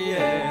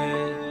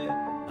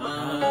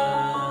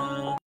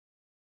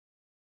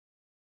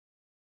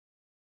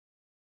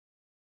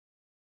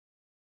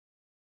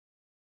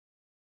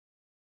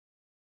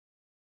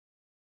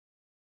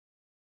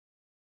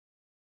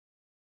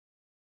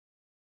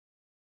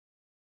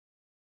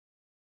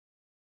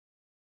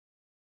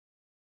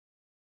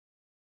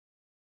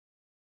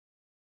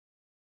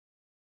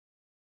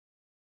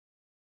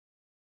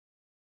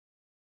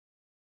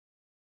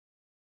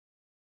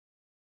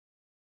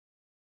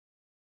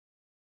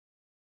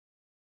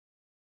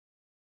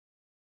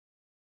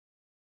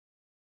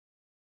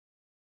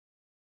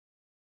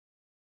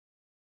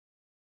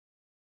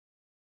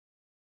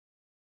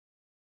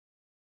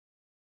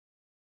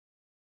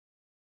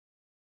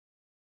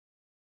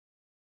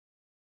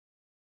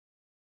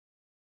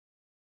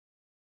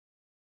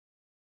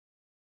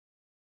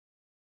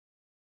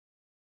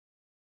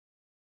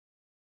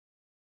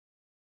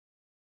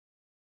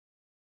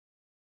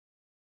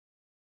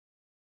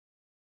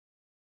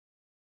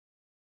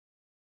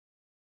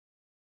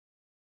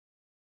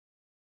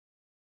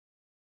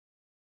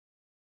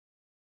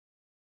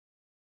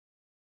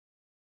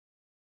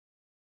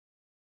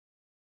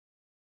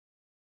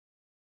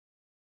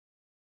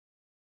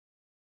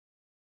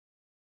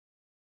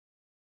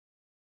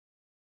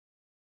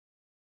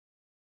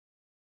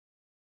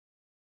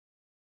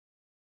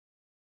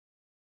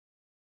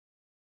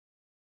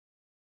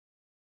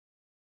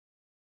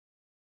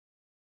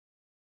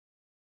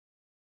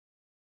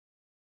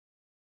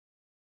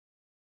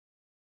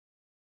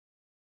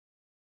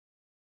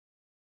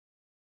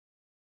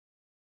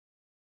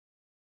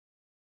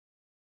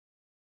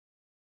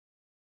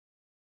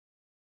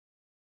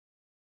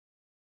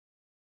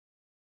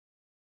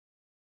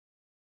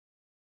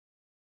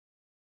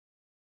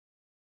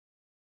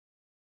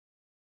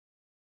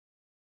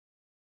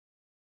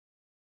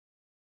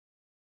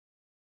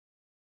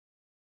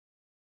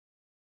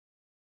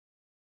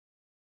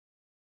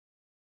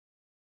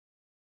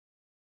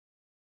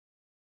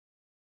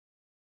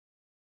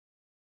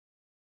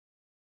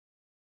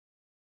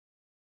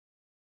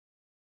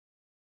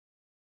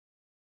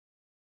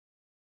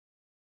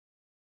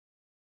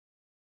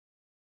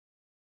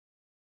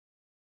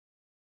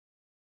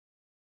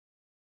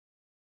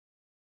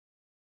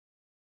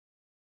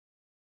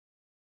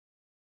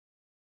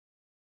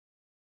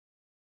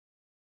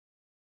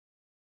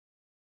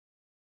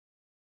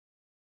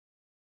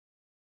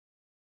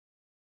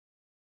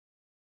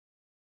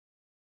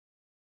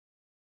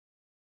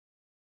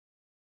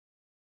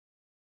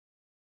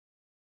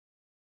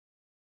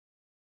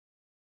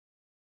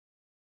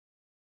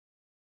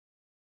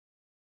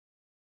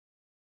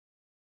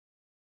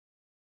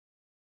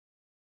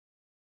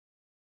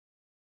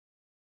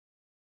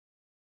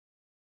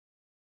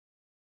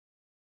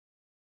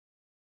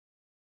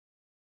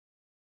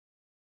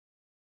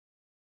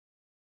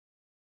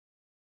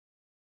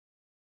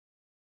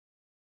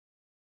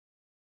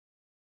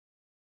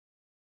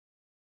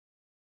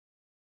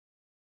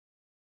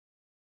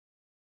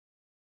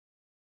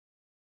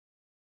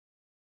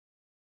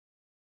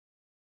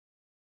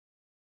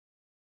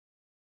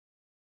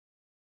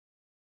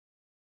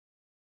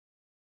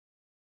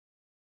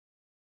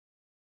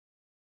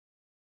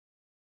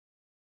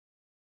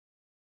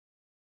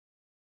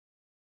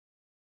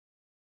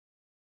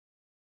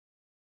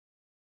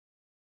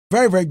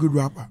 Very, very good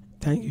rapper.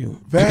 Thank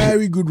you.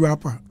 Very good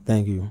rapper.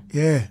 Thank you.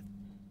 Yeah.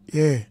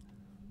 Yeah.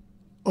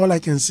 All I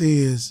can say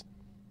is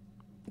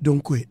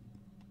don't quit.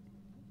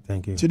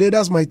 Thank you. Today,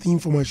 that's my theme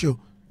for my show.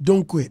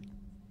 Don't quit.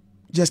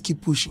 Just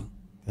keep pushing.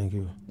 Thank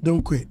you.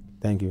 Don't quit.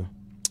 Thank you.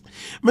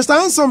 Mr.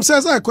 Handsome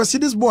says, I can see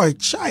this boy,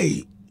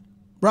 chai.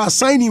 Bro,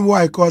 sign him.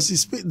 Why? Because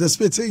the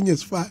spitting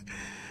is fire.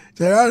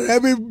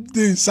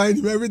 Everything, sign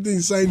him.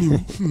 Everything, sign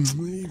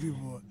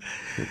him.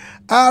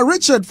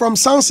 Richard from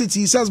Sound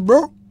City says,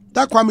 bro,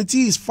 that Kwame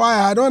Tee is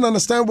fire. I don't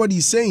understand what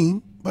he's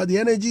saying, but the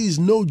energy is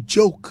no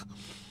joke.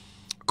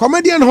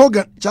 Comedian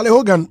Hogan, Charlie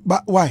Hogan,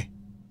 but why?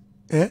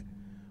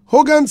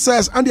 Hogan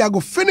says, Andy, I go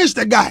finish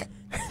the guy.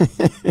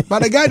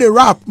 But the guy they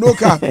rap, no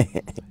cap.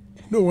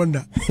 No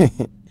wonder.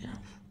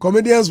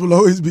 Comedians will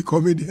always be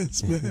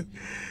comedians, man.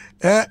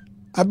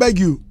 I beg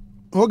you.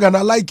 Hogan,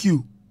 I like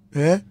you.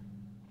 I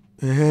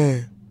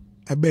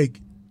beg.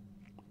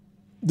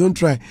 Don't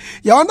try.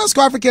 Your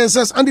underscore African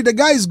says, Andy, the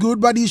guy is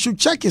good, but he should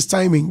check his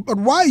timing. But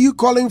why are you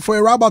calling for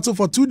a rap battle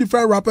for two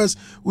different rappers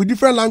with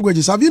different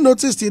languages? Have you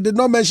noticed he did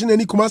not mention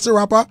any Kumasi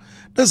rapper?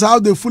 That's how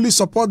they fully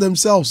support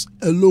themselves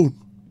alone.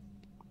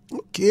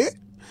 Okay.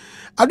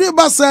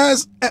 Adeba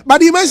says,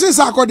 but he mentioned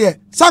Sako there.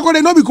 Sako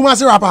there no be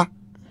Kumasi rapper.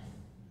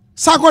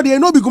 Sako there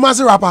no be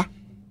Kumasi rapper.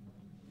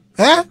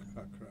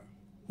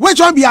 Which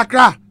one be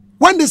Accra?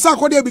 When did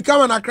Sako there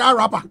become an Accra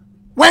rapper?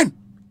 When?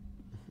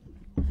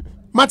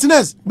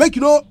 Martinez, make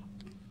you know.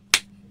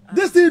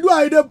 This thing you do,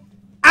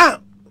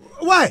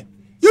 why?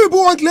 You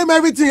people want to claim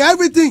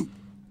everything,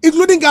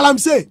 including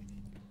Galamsey.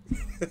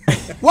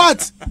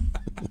 What?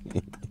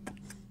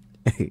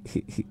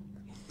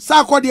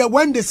 Sako there,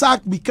 when the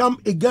Sak become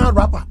a Ghana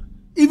rapper,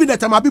 even the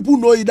time people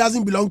know it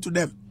doesn't belong to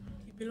them.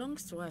 It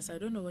belongs to us. I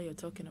don't know what you're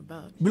talking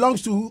about.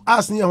 Belongs to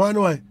us,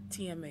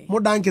 TMA. More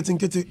than getting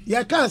kitty.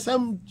 Yeah, can't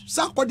some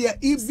Sako there.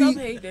 Stop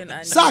hating.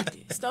 Sak.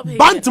 Stop hating.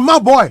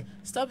 Bantama boy.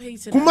 Stop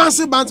hating.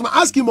 Kumasi Bantama.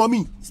 Ask him,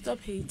 mommy. Stop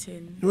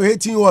hating. You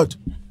hating what?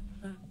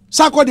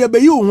 Sako there, be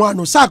you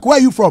one. Sak, where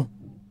you from?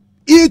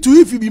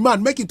 If you be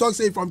man, make it talk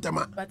say from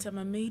Tema. But I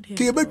made him.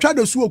 Can you try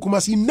to sue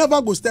Kumasi? He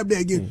never go step there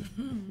again.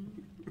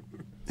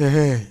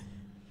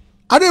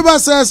 Adeba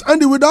says,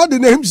 Andy, with all the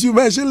names you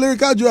mentioned,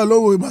 Lyrical Joe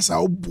alone with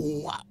Masa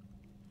boy.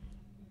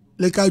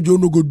 Lyrical Joe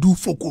no go do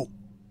foko.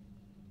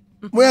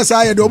 Where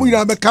say the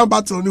woman be come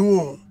battle on the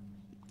wall.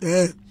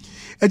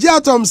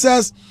 Tom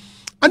says,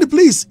 Andy,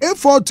 please,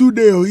 A42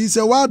 Deo. He's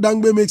a wild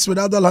dangbe mix with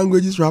other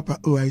languages rapper.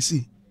 Oh, I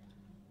see.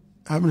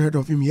 I haven't heard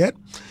of him yet.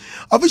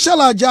 Official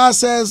Ajar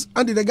says,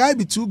 Andy, the guy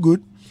be too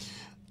good.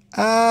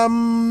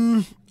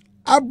 Abraham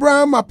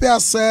Apia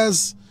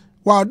says,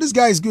 wow, this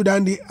guy is good,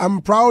 Andy.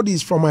 I'm proud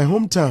he's from my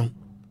hometown.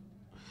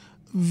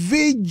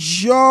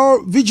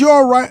 Visual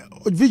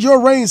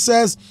Rain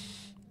says,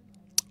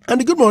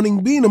 Andy, good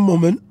morning. Be in a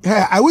moment.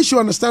 Hey, I wish you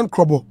understand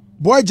Krobo.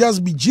 Boy,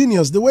 just be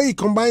genius. The way he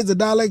combines the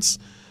dialects,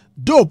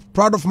 dope.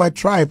 Proud of my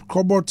tribe.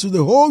 Krobo to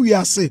the whole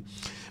USA.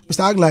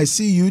 Mr. Agla, I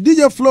see you.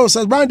 DJ Flo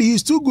says, Brandy,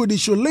 he's too good. He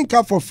should link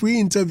up for free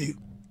interview.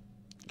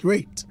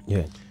 Great.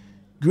 Yeah.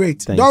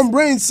 Great. Thanks. Don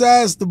Brain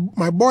says,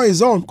 my boy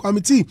is on.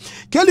 Kwame Tee.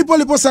 Kelly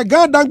Polipo said,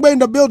 God Dangba in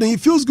the building. He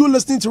feels good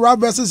listening to rap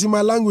verses in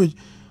my language.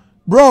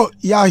 Bro,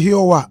 yeah, hear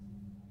what?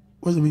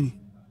 What's the meaning?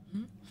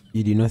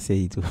 You did not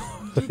say it.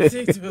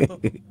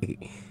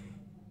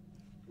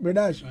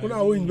 Bradash, when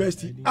I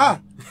university.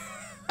 And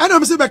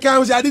I'm saying,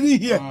 I didn't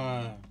hear.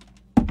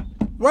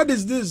 What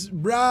is this?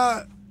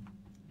 Bra.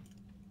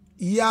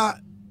 Yeah.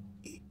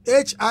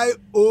 HIOWA.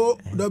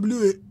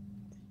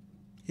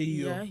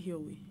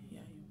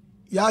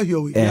 Yeah,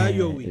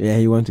 Yeah,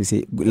 you want to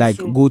say like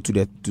so, go to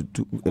the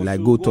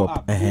like go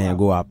top,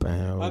 go up,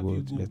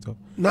 go to the top.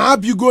 Now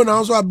up you go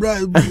now, so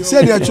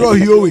say the actual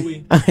your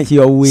way.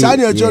 Say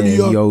the actual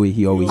your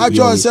way.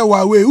 Actually say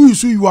wa way. Who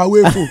you you are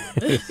way for?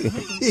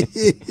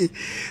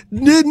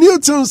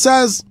 Newton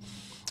says,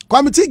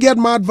 Kwame Tee get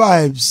mad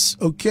vibes.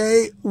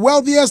 Okay,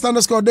 wealthiest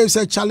underscore Dave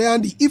said, Charlie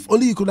Andy, if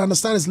only you could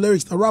understand his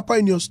lyrics. The rapper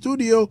in your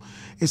studio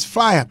is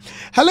fire.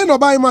 Helen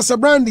Obaima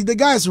said, Brandy, the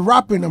guy is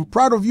rapping. I'm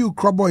proud of you.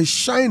 Krobo is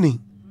shining.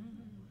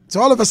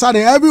 So all of a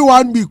sudden,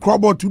 everyone be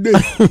Krobo today.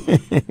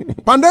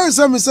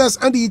 Pandari says,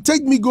 Andy,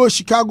 take me go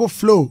Chicago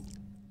flow.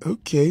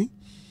 Okay.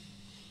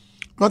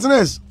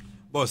 Martinez.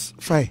 Boss.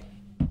 Fine.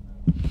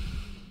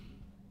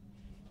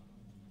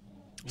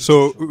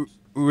 So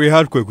we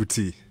had Kwame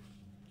Tee.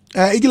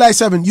 Eagle Eye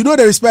 7, you know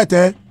the respect,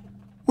 eh?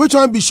 Which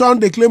one be Sean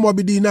they claim or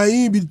be the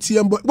naive be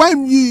TM boy? Why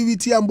you be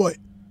TM boy?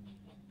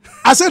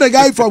 I said the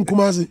guy from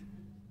Kumasi.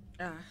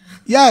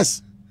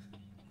 Yes,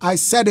 I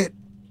said it.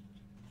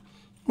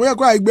 When you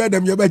quite bear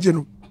them, you're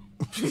better.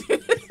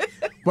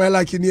 Well,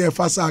 like in here,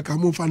 Fasa,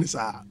 Kamu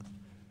Fanisa,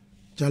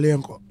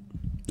 Jalienko.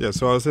 Yeah,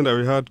 so I was saying that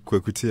we had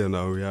Kwame Tee and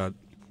now we had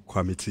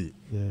Kwame Tee.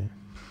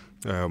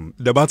 Yeah.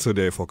 The battle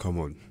there for come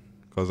on,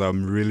 because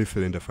I'm really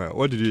feeling the fire.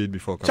 What did you eat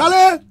before?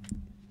 Charlie,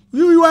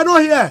 you were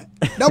not here.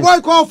 The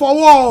boy called for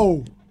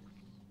war.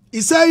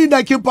 He saying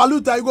that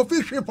Kimpaluta, you go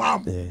fish ship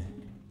arm. Yeah.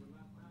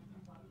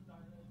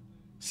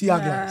 See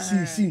again.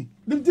 See.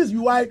 This is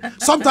why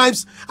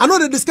sometimes I know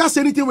they discuss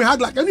anything we had.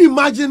 Like, can you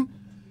imagine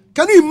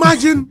Can you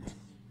imagine?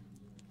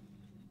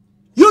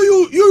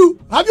 You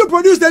have you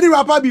produced any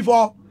rapper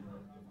before?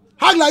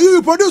 Hagla,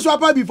 you produced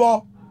rapper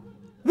before?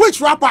 Which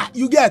rapper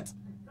you get?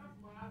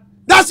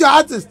 That's your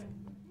artist.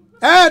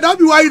 Don't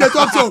be why you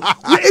talk so.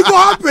 It will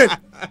happen.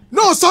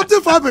 No,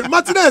 something for happen.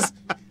 Martinez,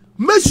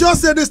 make sure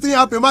say this thing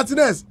happen.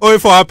 Martinez. Oh,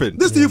 if it happen.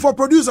 This thing for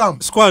producer.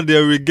 Squad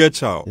there we get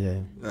chow.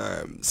 Yeah.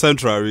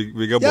 Central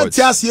we get Yeah, boys.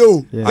 yes,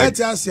 you. Yeah.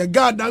 Yes, you.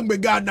 God dang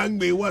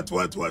me. What?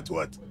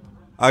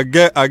 I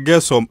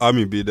get some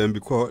army be them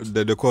because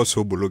they call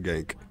Sobolo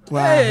gang.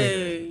 Wow.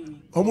 Hey.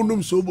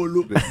 Omunum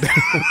Sobolo.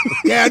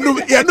 Yeah,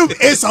 no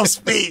ace of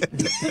spade.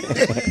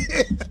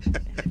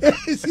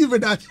 It's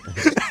even that.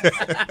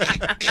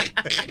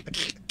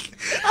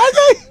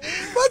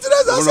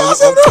 Martinez,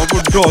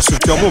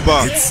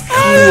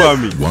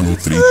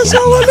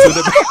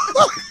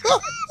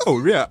 oh,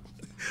 yeah.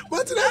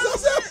 Martinez,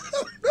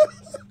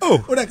 Oh,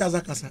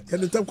 Kasa.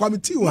 And the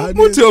Kwame Tee.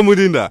 Put your mood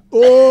in that.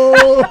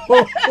 Oh.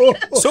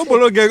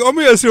 Sobolo gang. Oh,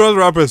 me a serious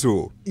rapper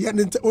so. Yeah,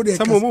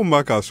 Some of them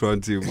mark as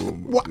one team.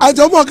 I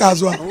don't work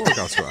as well.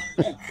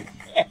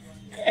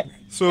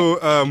 So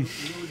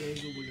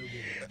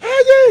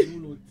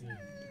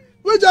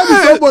Which job is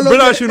Sobolo? but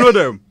I should know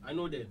them. I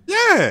know them.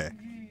 Yeah.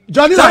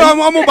 Johnny, Tell like,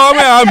 them I'm about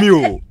my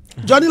army.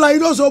 Johnny, like,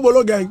 you know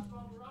Sobolo gang.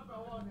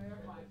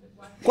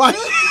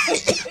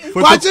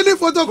 Watching the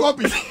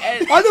photocopy.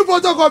 On the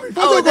photocopy.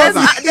 Oh, there's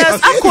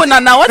Akona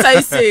now. What are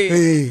you saying?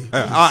 Hey.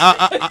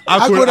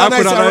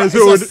 I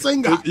He's a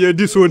singer. Yeah,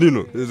 this one, you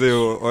know.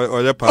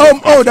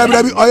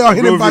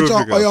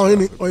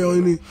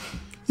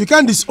 You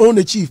can't disown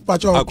the chief,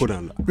 Pacho.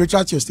 Akona.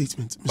 Retract your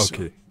statement. Mr.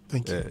 Okay.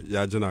 Thank you.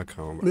 Yeah, Jana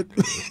come.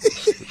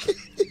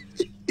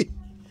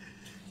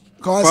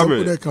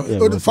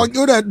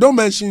 Don't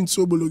mention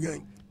Sobolo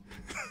gang.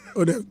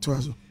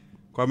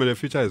 Kwame, the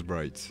future is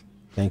bright.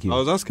 Thank you. I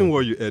was asking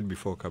what you ate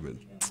before coming.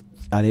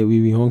 And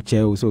we hung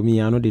chair, so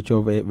me I know they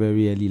chop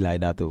very early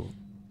like that though.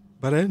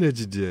 But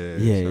energy there.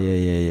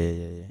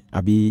 Yeah.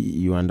 Abi,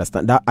 you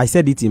understand that? I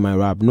said it in my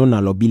rap. No na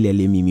lobi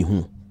lele mimi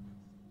hu.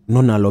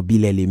 No na lobi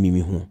lele mimi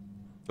hu.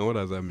 And what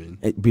does that mean?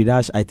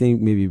 Bridash, I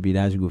think maybe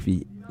Bridash go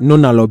fi. No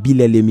na lobi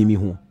lele mimi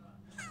hu.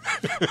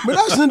 But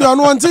that's not the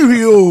one thing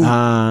you.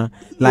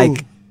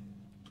 Like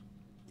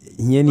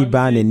nyeni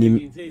ba na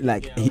nim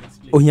like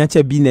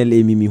ohiache bi na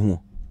le mimi hu.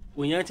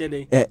 Onyache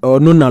dey. Or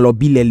no na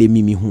lobi lele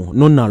mimi hu.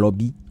 No na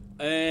lobi.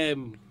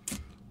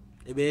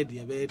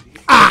 Ebedi.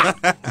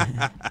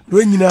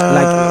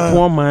 Like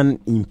poor man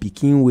in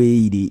Peking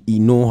way, he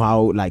know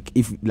how like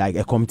if like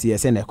a committee,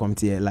 send a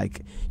committee.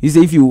 Like you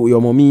say, if your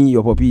mommy,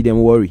 your puppy,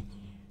 them worry,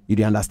 you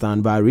don't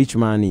understand. But rich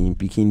man in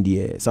Peking,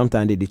 there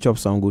sometimes they chop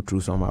some go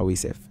through some way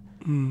safe.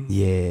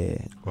 Yeah.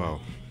 Wow.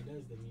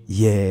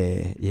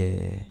 Yeah.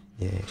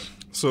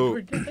 So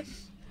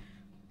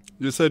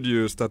you said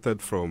you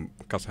started from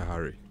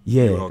Kasahari.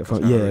 Yeah,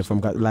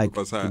 from like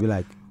maybe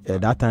like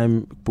that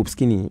time Pope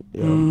Skinny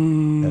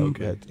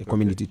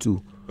community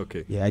too.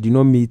 Okay. Yeah, I did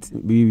not meet.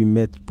 We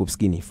met Pope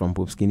Skinny from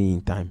Pope Skinny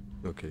in time.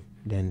 Okay.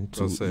 Then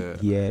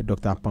to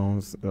Dr.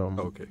 Pounds.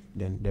 Okay.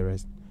 Then the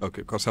rest.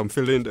 Okay, because I'm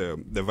feeling the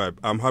vibe.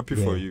 I'm happy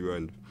for you,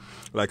 and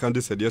like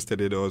Andy said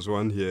yesterday, there was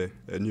one here,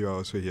 and you are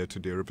also here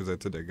today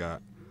representing the guy.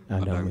 I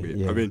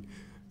mean,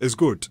 it's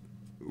good.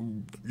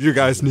 You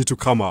guys need to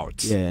come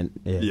out. Yeah.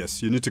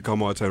 Yes, you need to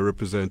come out and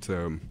represent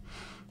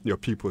your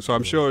people. So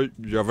I'm sure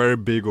you're very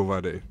big over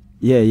there.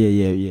 Yeah.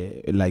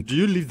 Like, do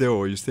you live there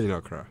or you stay in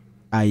Accra?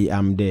 I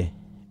am there.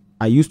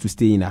 I used to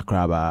stay in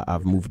Accra, but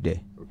I've moved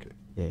there. Okay.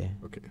 Yeah.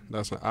 Okay.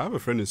 I have a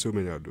friend in so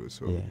many of those.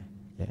 So.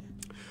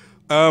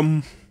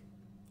 Yeah.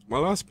 My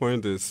last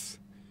point is,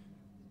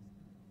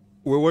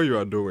 with what you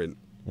are doing,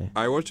 Yeah.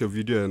 I watched your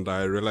video and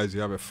I realized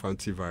you have a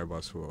fancy vibe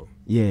as well.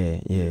 Yeah.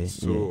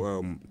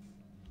 So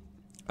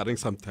I think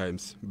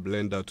sometimes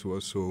blend that to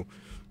also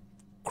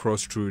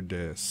cross through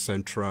the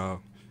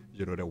central,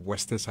 the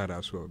western side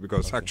as well.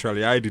 Because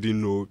actually I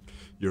didn't know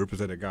you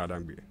represent the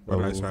Gardangbe.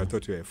 So I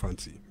thought you were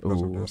fancy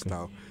because of the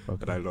style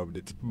that I loved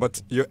it.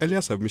 But your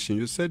earlier submission,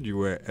 you said you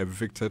were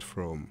evicted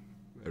from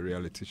a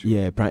reality show.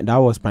 Yeah, that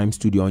was Prime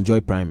Studio on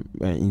Joy Prime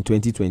in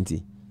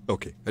 2020.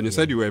 Okay. And you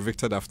said you were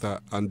evicted after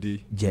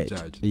Andy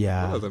Judge.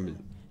 Yeah. What does that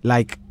mean?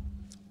 Like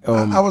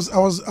I was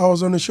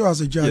on the show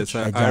as a judge.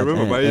 Yes, I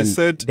remember. But he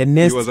said he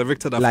was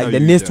evicted after like the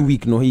next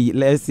week. No,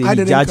 let's say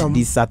he judged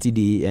this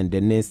Saturday, and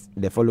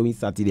the following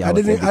Saturday. I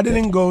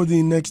didn't go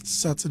the next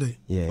Saturday.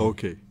 Yeah.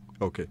 Okay.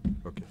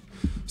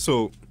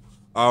 So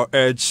I'll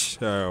urge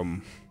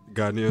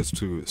Ghanaians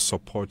to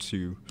support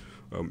you.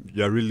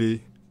 You're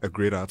really a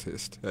great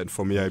artist, and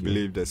for me, I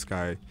believe the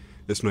sky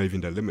is not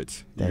even the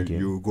limit. Thank you.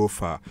 You go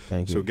far.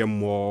 Thank you. So get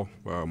more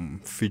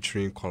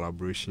featuring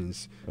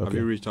collaborations. Okay. Have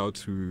you reached out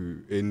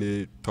to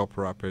any top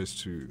rappers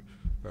to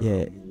work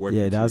yeah,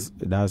 with that's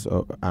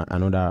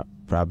another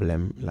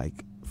problem,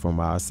 like from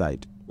our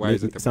side. Why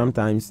is it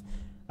sometimes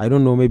I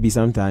don't know, maybe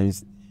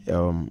sometimes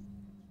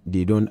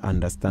they don't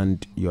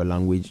understand your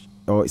language,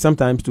 or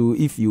sometimes too,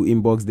 if you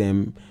inbox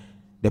them,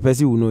 the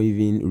person will not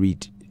even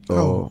read.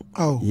 Or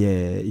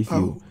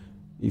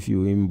if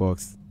you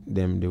inbox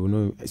them, they will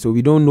know. So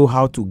we don't know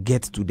how to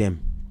get to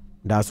them.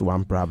 That's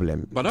one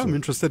problem. But I'm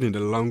interested in the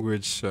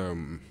language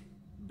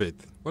bit.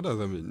 What does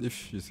that mean?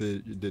 If you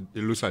say it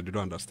looks like they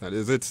don't understand,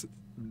 is it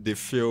they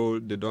feel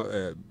they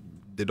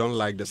don't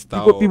like the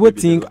style? People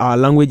think our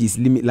language is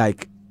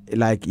like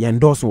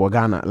Yandos or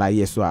Ghana, like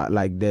yes, so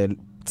like the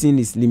thing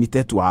is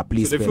limited to our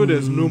place. So they feel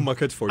there's no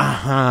market for you.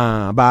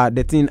 But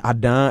the thing are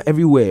done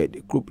everywhere.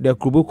 The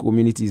Krobo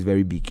community is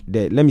very big.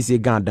 Let me say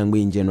Ghana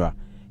Dangwe in general.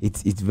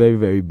 It's very,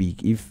 very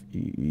big. If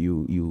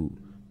you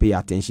pay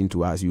attention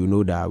to us, you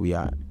know that we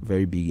are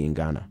very big in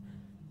Ghana.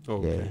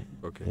 Okay.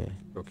 Yeah. Okay.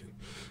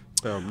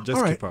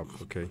 Just keep up.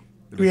 Okay.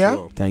 Yeah.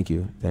 Well. Thank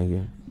you.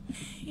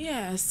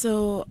 Yeah,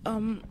 so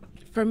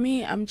for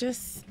me, I'm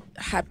just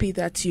happy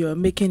that you're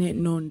making it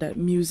known that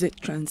music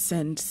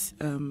transcends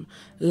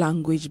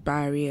language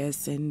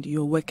barriers and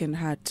you're working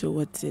hard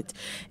towards it.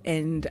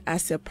 And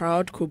as a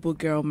proud Kobo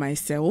girl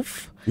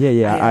myself,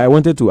 I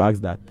wanted to ask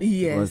that.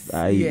 Yes,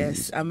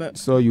 yes.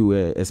 So you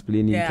were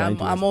explaining. Yeah,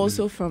 I'm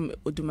also from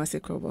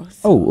Odumase Kobo.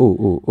 So.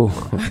 Oh.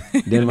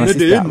 Then my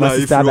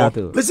sister that.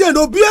 Listen,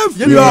 no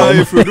BF.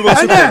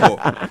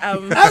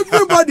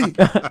 Everybody.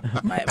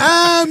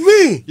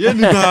 Me.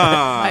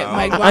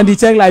 And the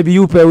check like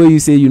you pay where you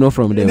say you're not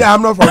from there. Yeah,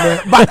 I'm not from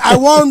there. But I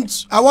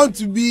want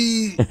to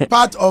be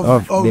part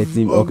of the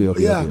team. Okay.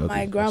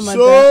 My grandmother.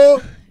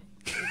 So,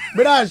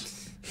 Brash.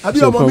 Have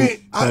you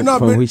I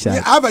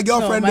have a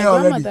girlfriend there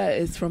already. My grandmother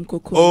is from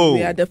Koko.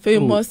 We are the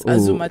famous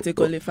Azumate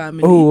Kole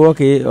family. Oh,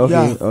 okay.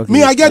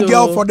 Me, I get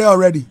girl for there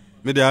already.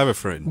 Maybe I have a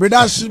friend.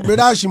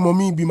 Bredashi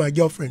mommy be my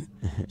girlfriend.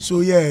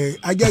 So yeah,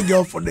 I get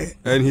girl for there.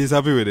 And he's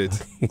happy with it.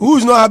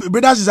 Who's not happy?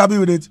 Bredashi is happy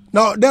with it.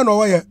 Now, then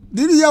over here.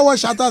 Did you hear what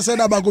Shatta said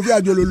about Kofi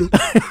Ajololo?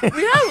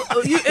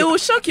 It will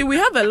shock you. We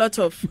have a lot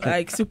of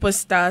like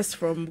superstars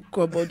from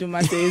Kobo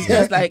Dumate. It's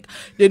just like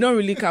they don't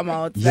really come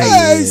out.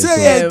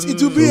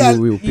 It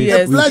will be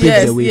a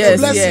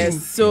blessing.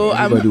 Yes. So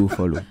everybody will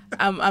follow.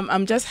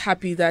 I'm just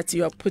happy that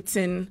you are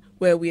putting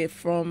where we're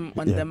from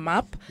on the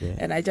map,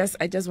 and I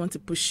just want to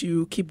push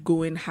you, keep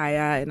going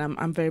higher, and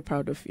I'm very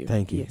proud of you.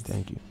 Thank you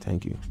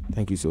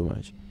so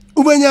much.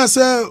 Ubenya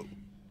say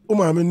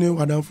umamene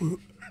wadanfo.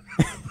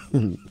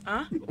 You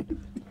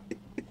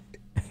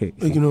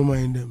don't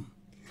mind them.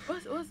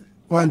 What's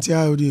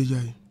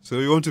So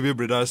you want to be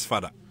Breda's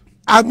father?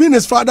 I've been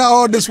his father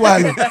all this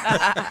while.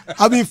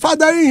 I've been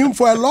fathering him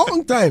for a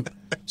long time.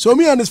 So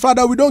me and his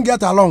father, we don't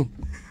get along.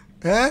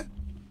 Eh?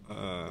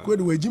 Go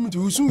the way, Jimmy,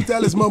 to soon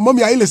tell us,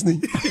 Mommy, are you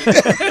listening?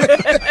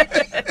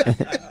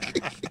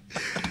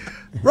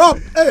 Rob,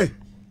 hey.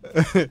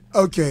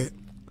 Okay.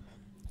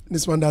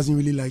 This one doesn't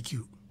really like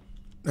you.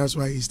 That's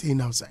why he's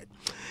staying outside.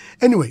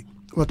 Anyway,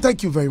 well,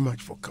 thank you very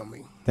much for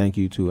coming. Thank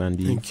you too,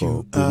 Andy,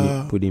 for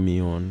putting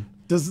me on.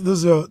 This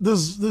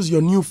is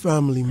your new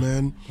family,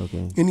 man.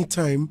 Okay.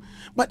 Anytime.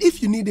 But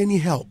if you need any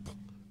help,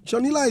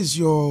 Jonila is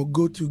your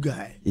go-to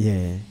guy.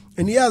 Yeah.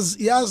 And he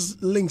has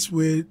links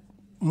with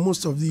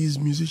most of these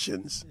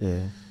musicians.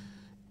 Yeah.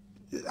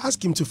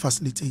 Ask him to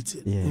facilitate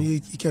it. Yeah.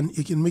 He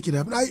can make it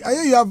happen. I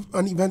hear you have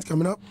an event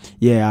coming up.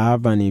 Yeah, I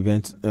have an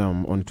event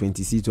on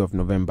 26th of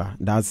November.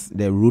 That's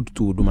the Road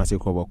to Dumase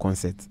Kobo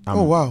concert.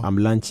 Wow. I'm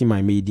launching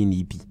my maiden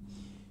EP.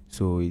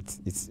 So it's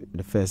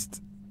the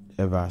first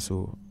ever.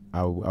 So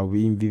I'll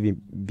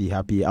even be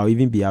happy. I'll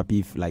even be happy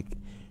if like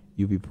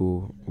you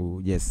people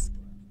will just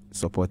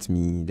support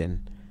me.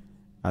 Then,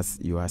 as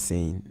you are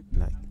saying,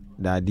 like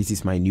that this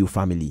is my new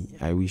family.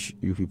 I wish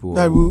you people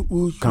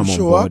will come on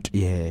board. Up.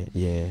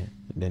 Yeah.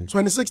 Then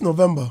 26th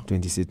November.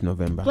 26th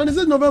November.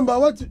 26th November.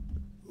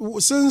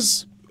 What?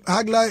 Since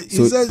Hagla,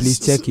 so says, please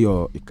check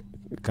your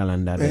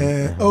calendar.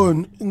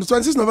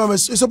 26th November.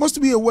 It's supposed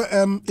to be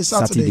a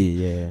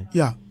Saturday.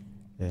 Yeah.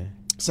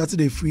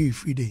 Saturday free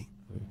day.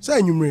 Say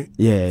enumerate.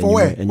 Yeah. For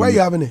where? Where are you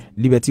having it?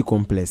 Liberty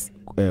Complex,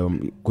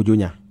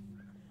 Kojonya.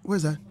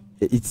 Where's that?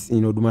 It's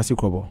in Odumase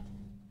Kobo.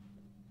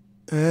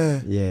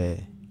 Yeah.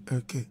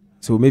 Okay.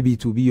 So maybe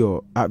it will be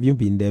your. Have you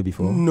been there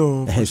before?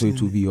 No. So it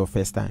will be your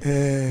first time.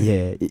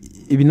 Yeah.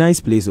 It'll be a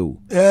nice place. I'm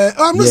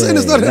not saying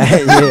it's not.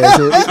 Yeah.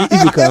 So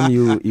if you come,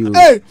 you.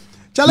 Hey,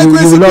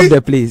 you love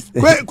the place.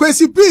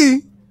 Kwesi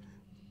P.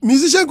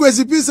 Musician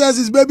Kwesi P says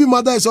his baby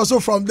mother is also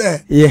from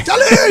there. Yeah.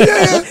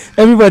 Yeah.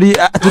 Everybody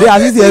today,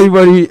 I see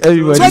everybody.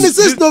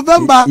 26th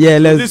November. Yeah,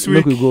 let's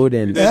look. We go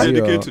then.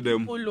 Dedicate to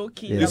them.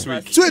 This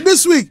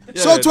week.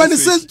 Yeah, so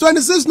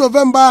 26th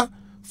November.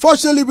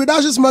 Fortunately,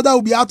 Bridash's mother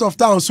will be out of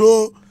town,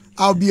 so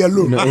I'll be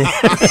alone.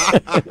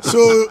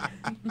 So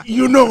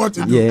you know what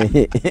to do. Yeah.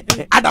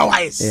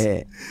 Otherwise,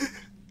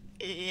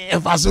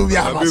 if I so be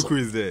who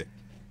is there?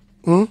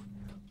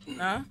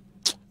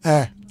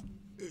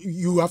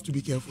 You have to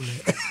be careful.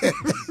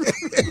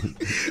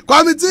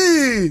 Kwame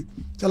Tee,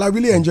 I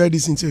really enjoyed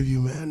this interview,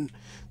 man.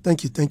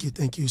 Thank you.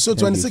 So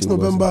 26th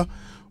November,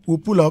 we'll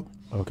pull up.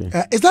 Okay.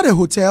 Is that a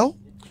hotel?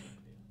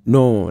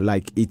 No,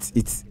 like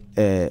it's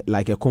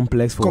like a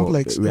complex for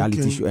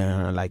reality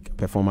show, like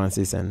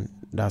performances and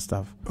that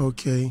stuff.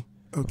 Okay.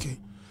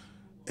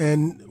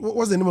 And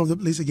what's the name of the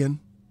place again?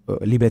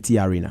 Liberty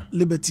Arena.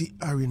 Liberty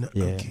Arena.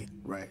 Yeah. Okay,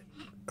 right.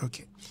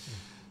 Okay.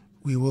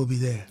 we will be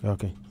there.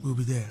 Okay. We'll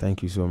be there.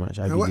 Thank you so much.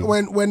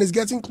 When it's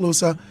getting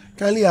closer,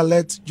 kindly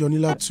alert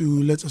Jonila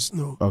to let us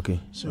know. Okay.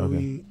 So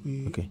okay.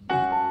 we Okay.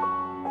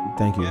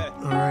 Thank you. All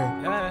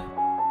right.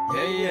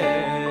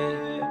 Yeah.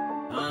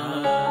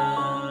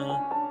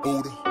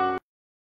 Order.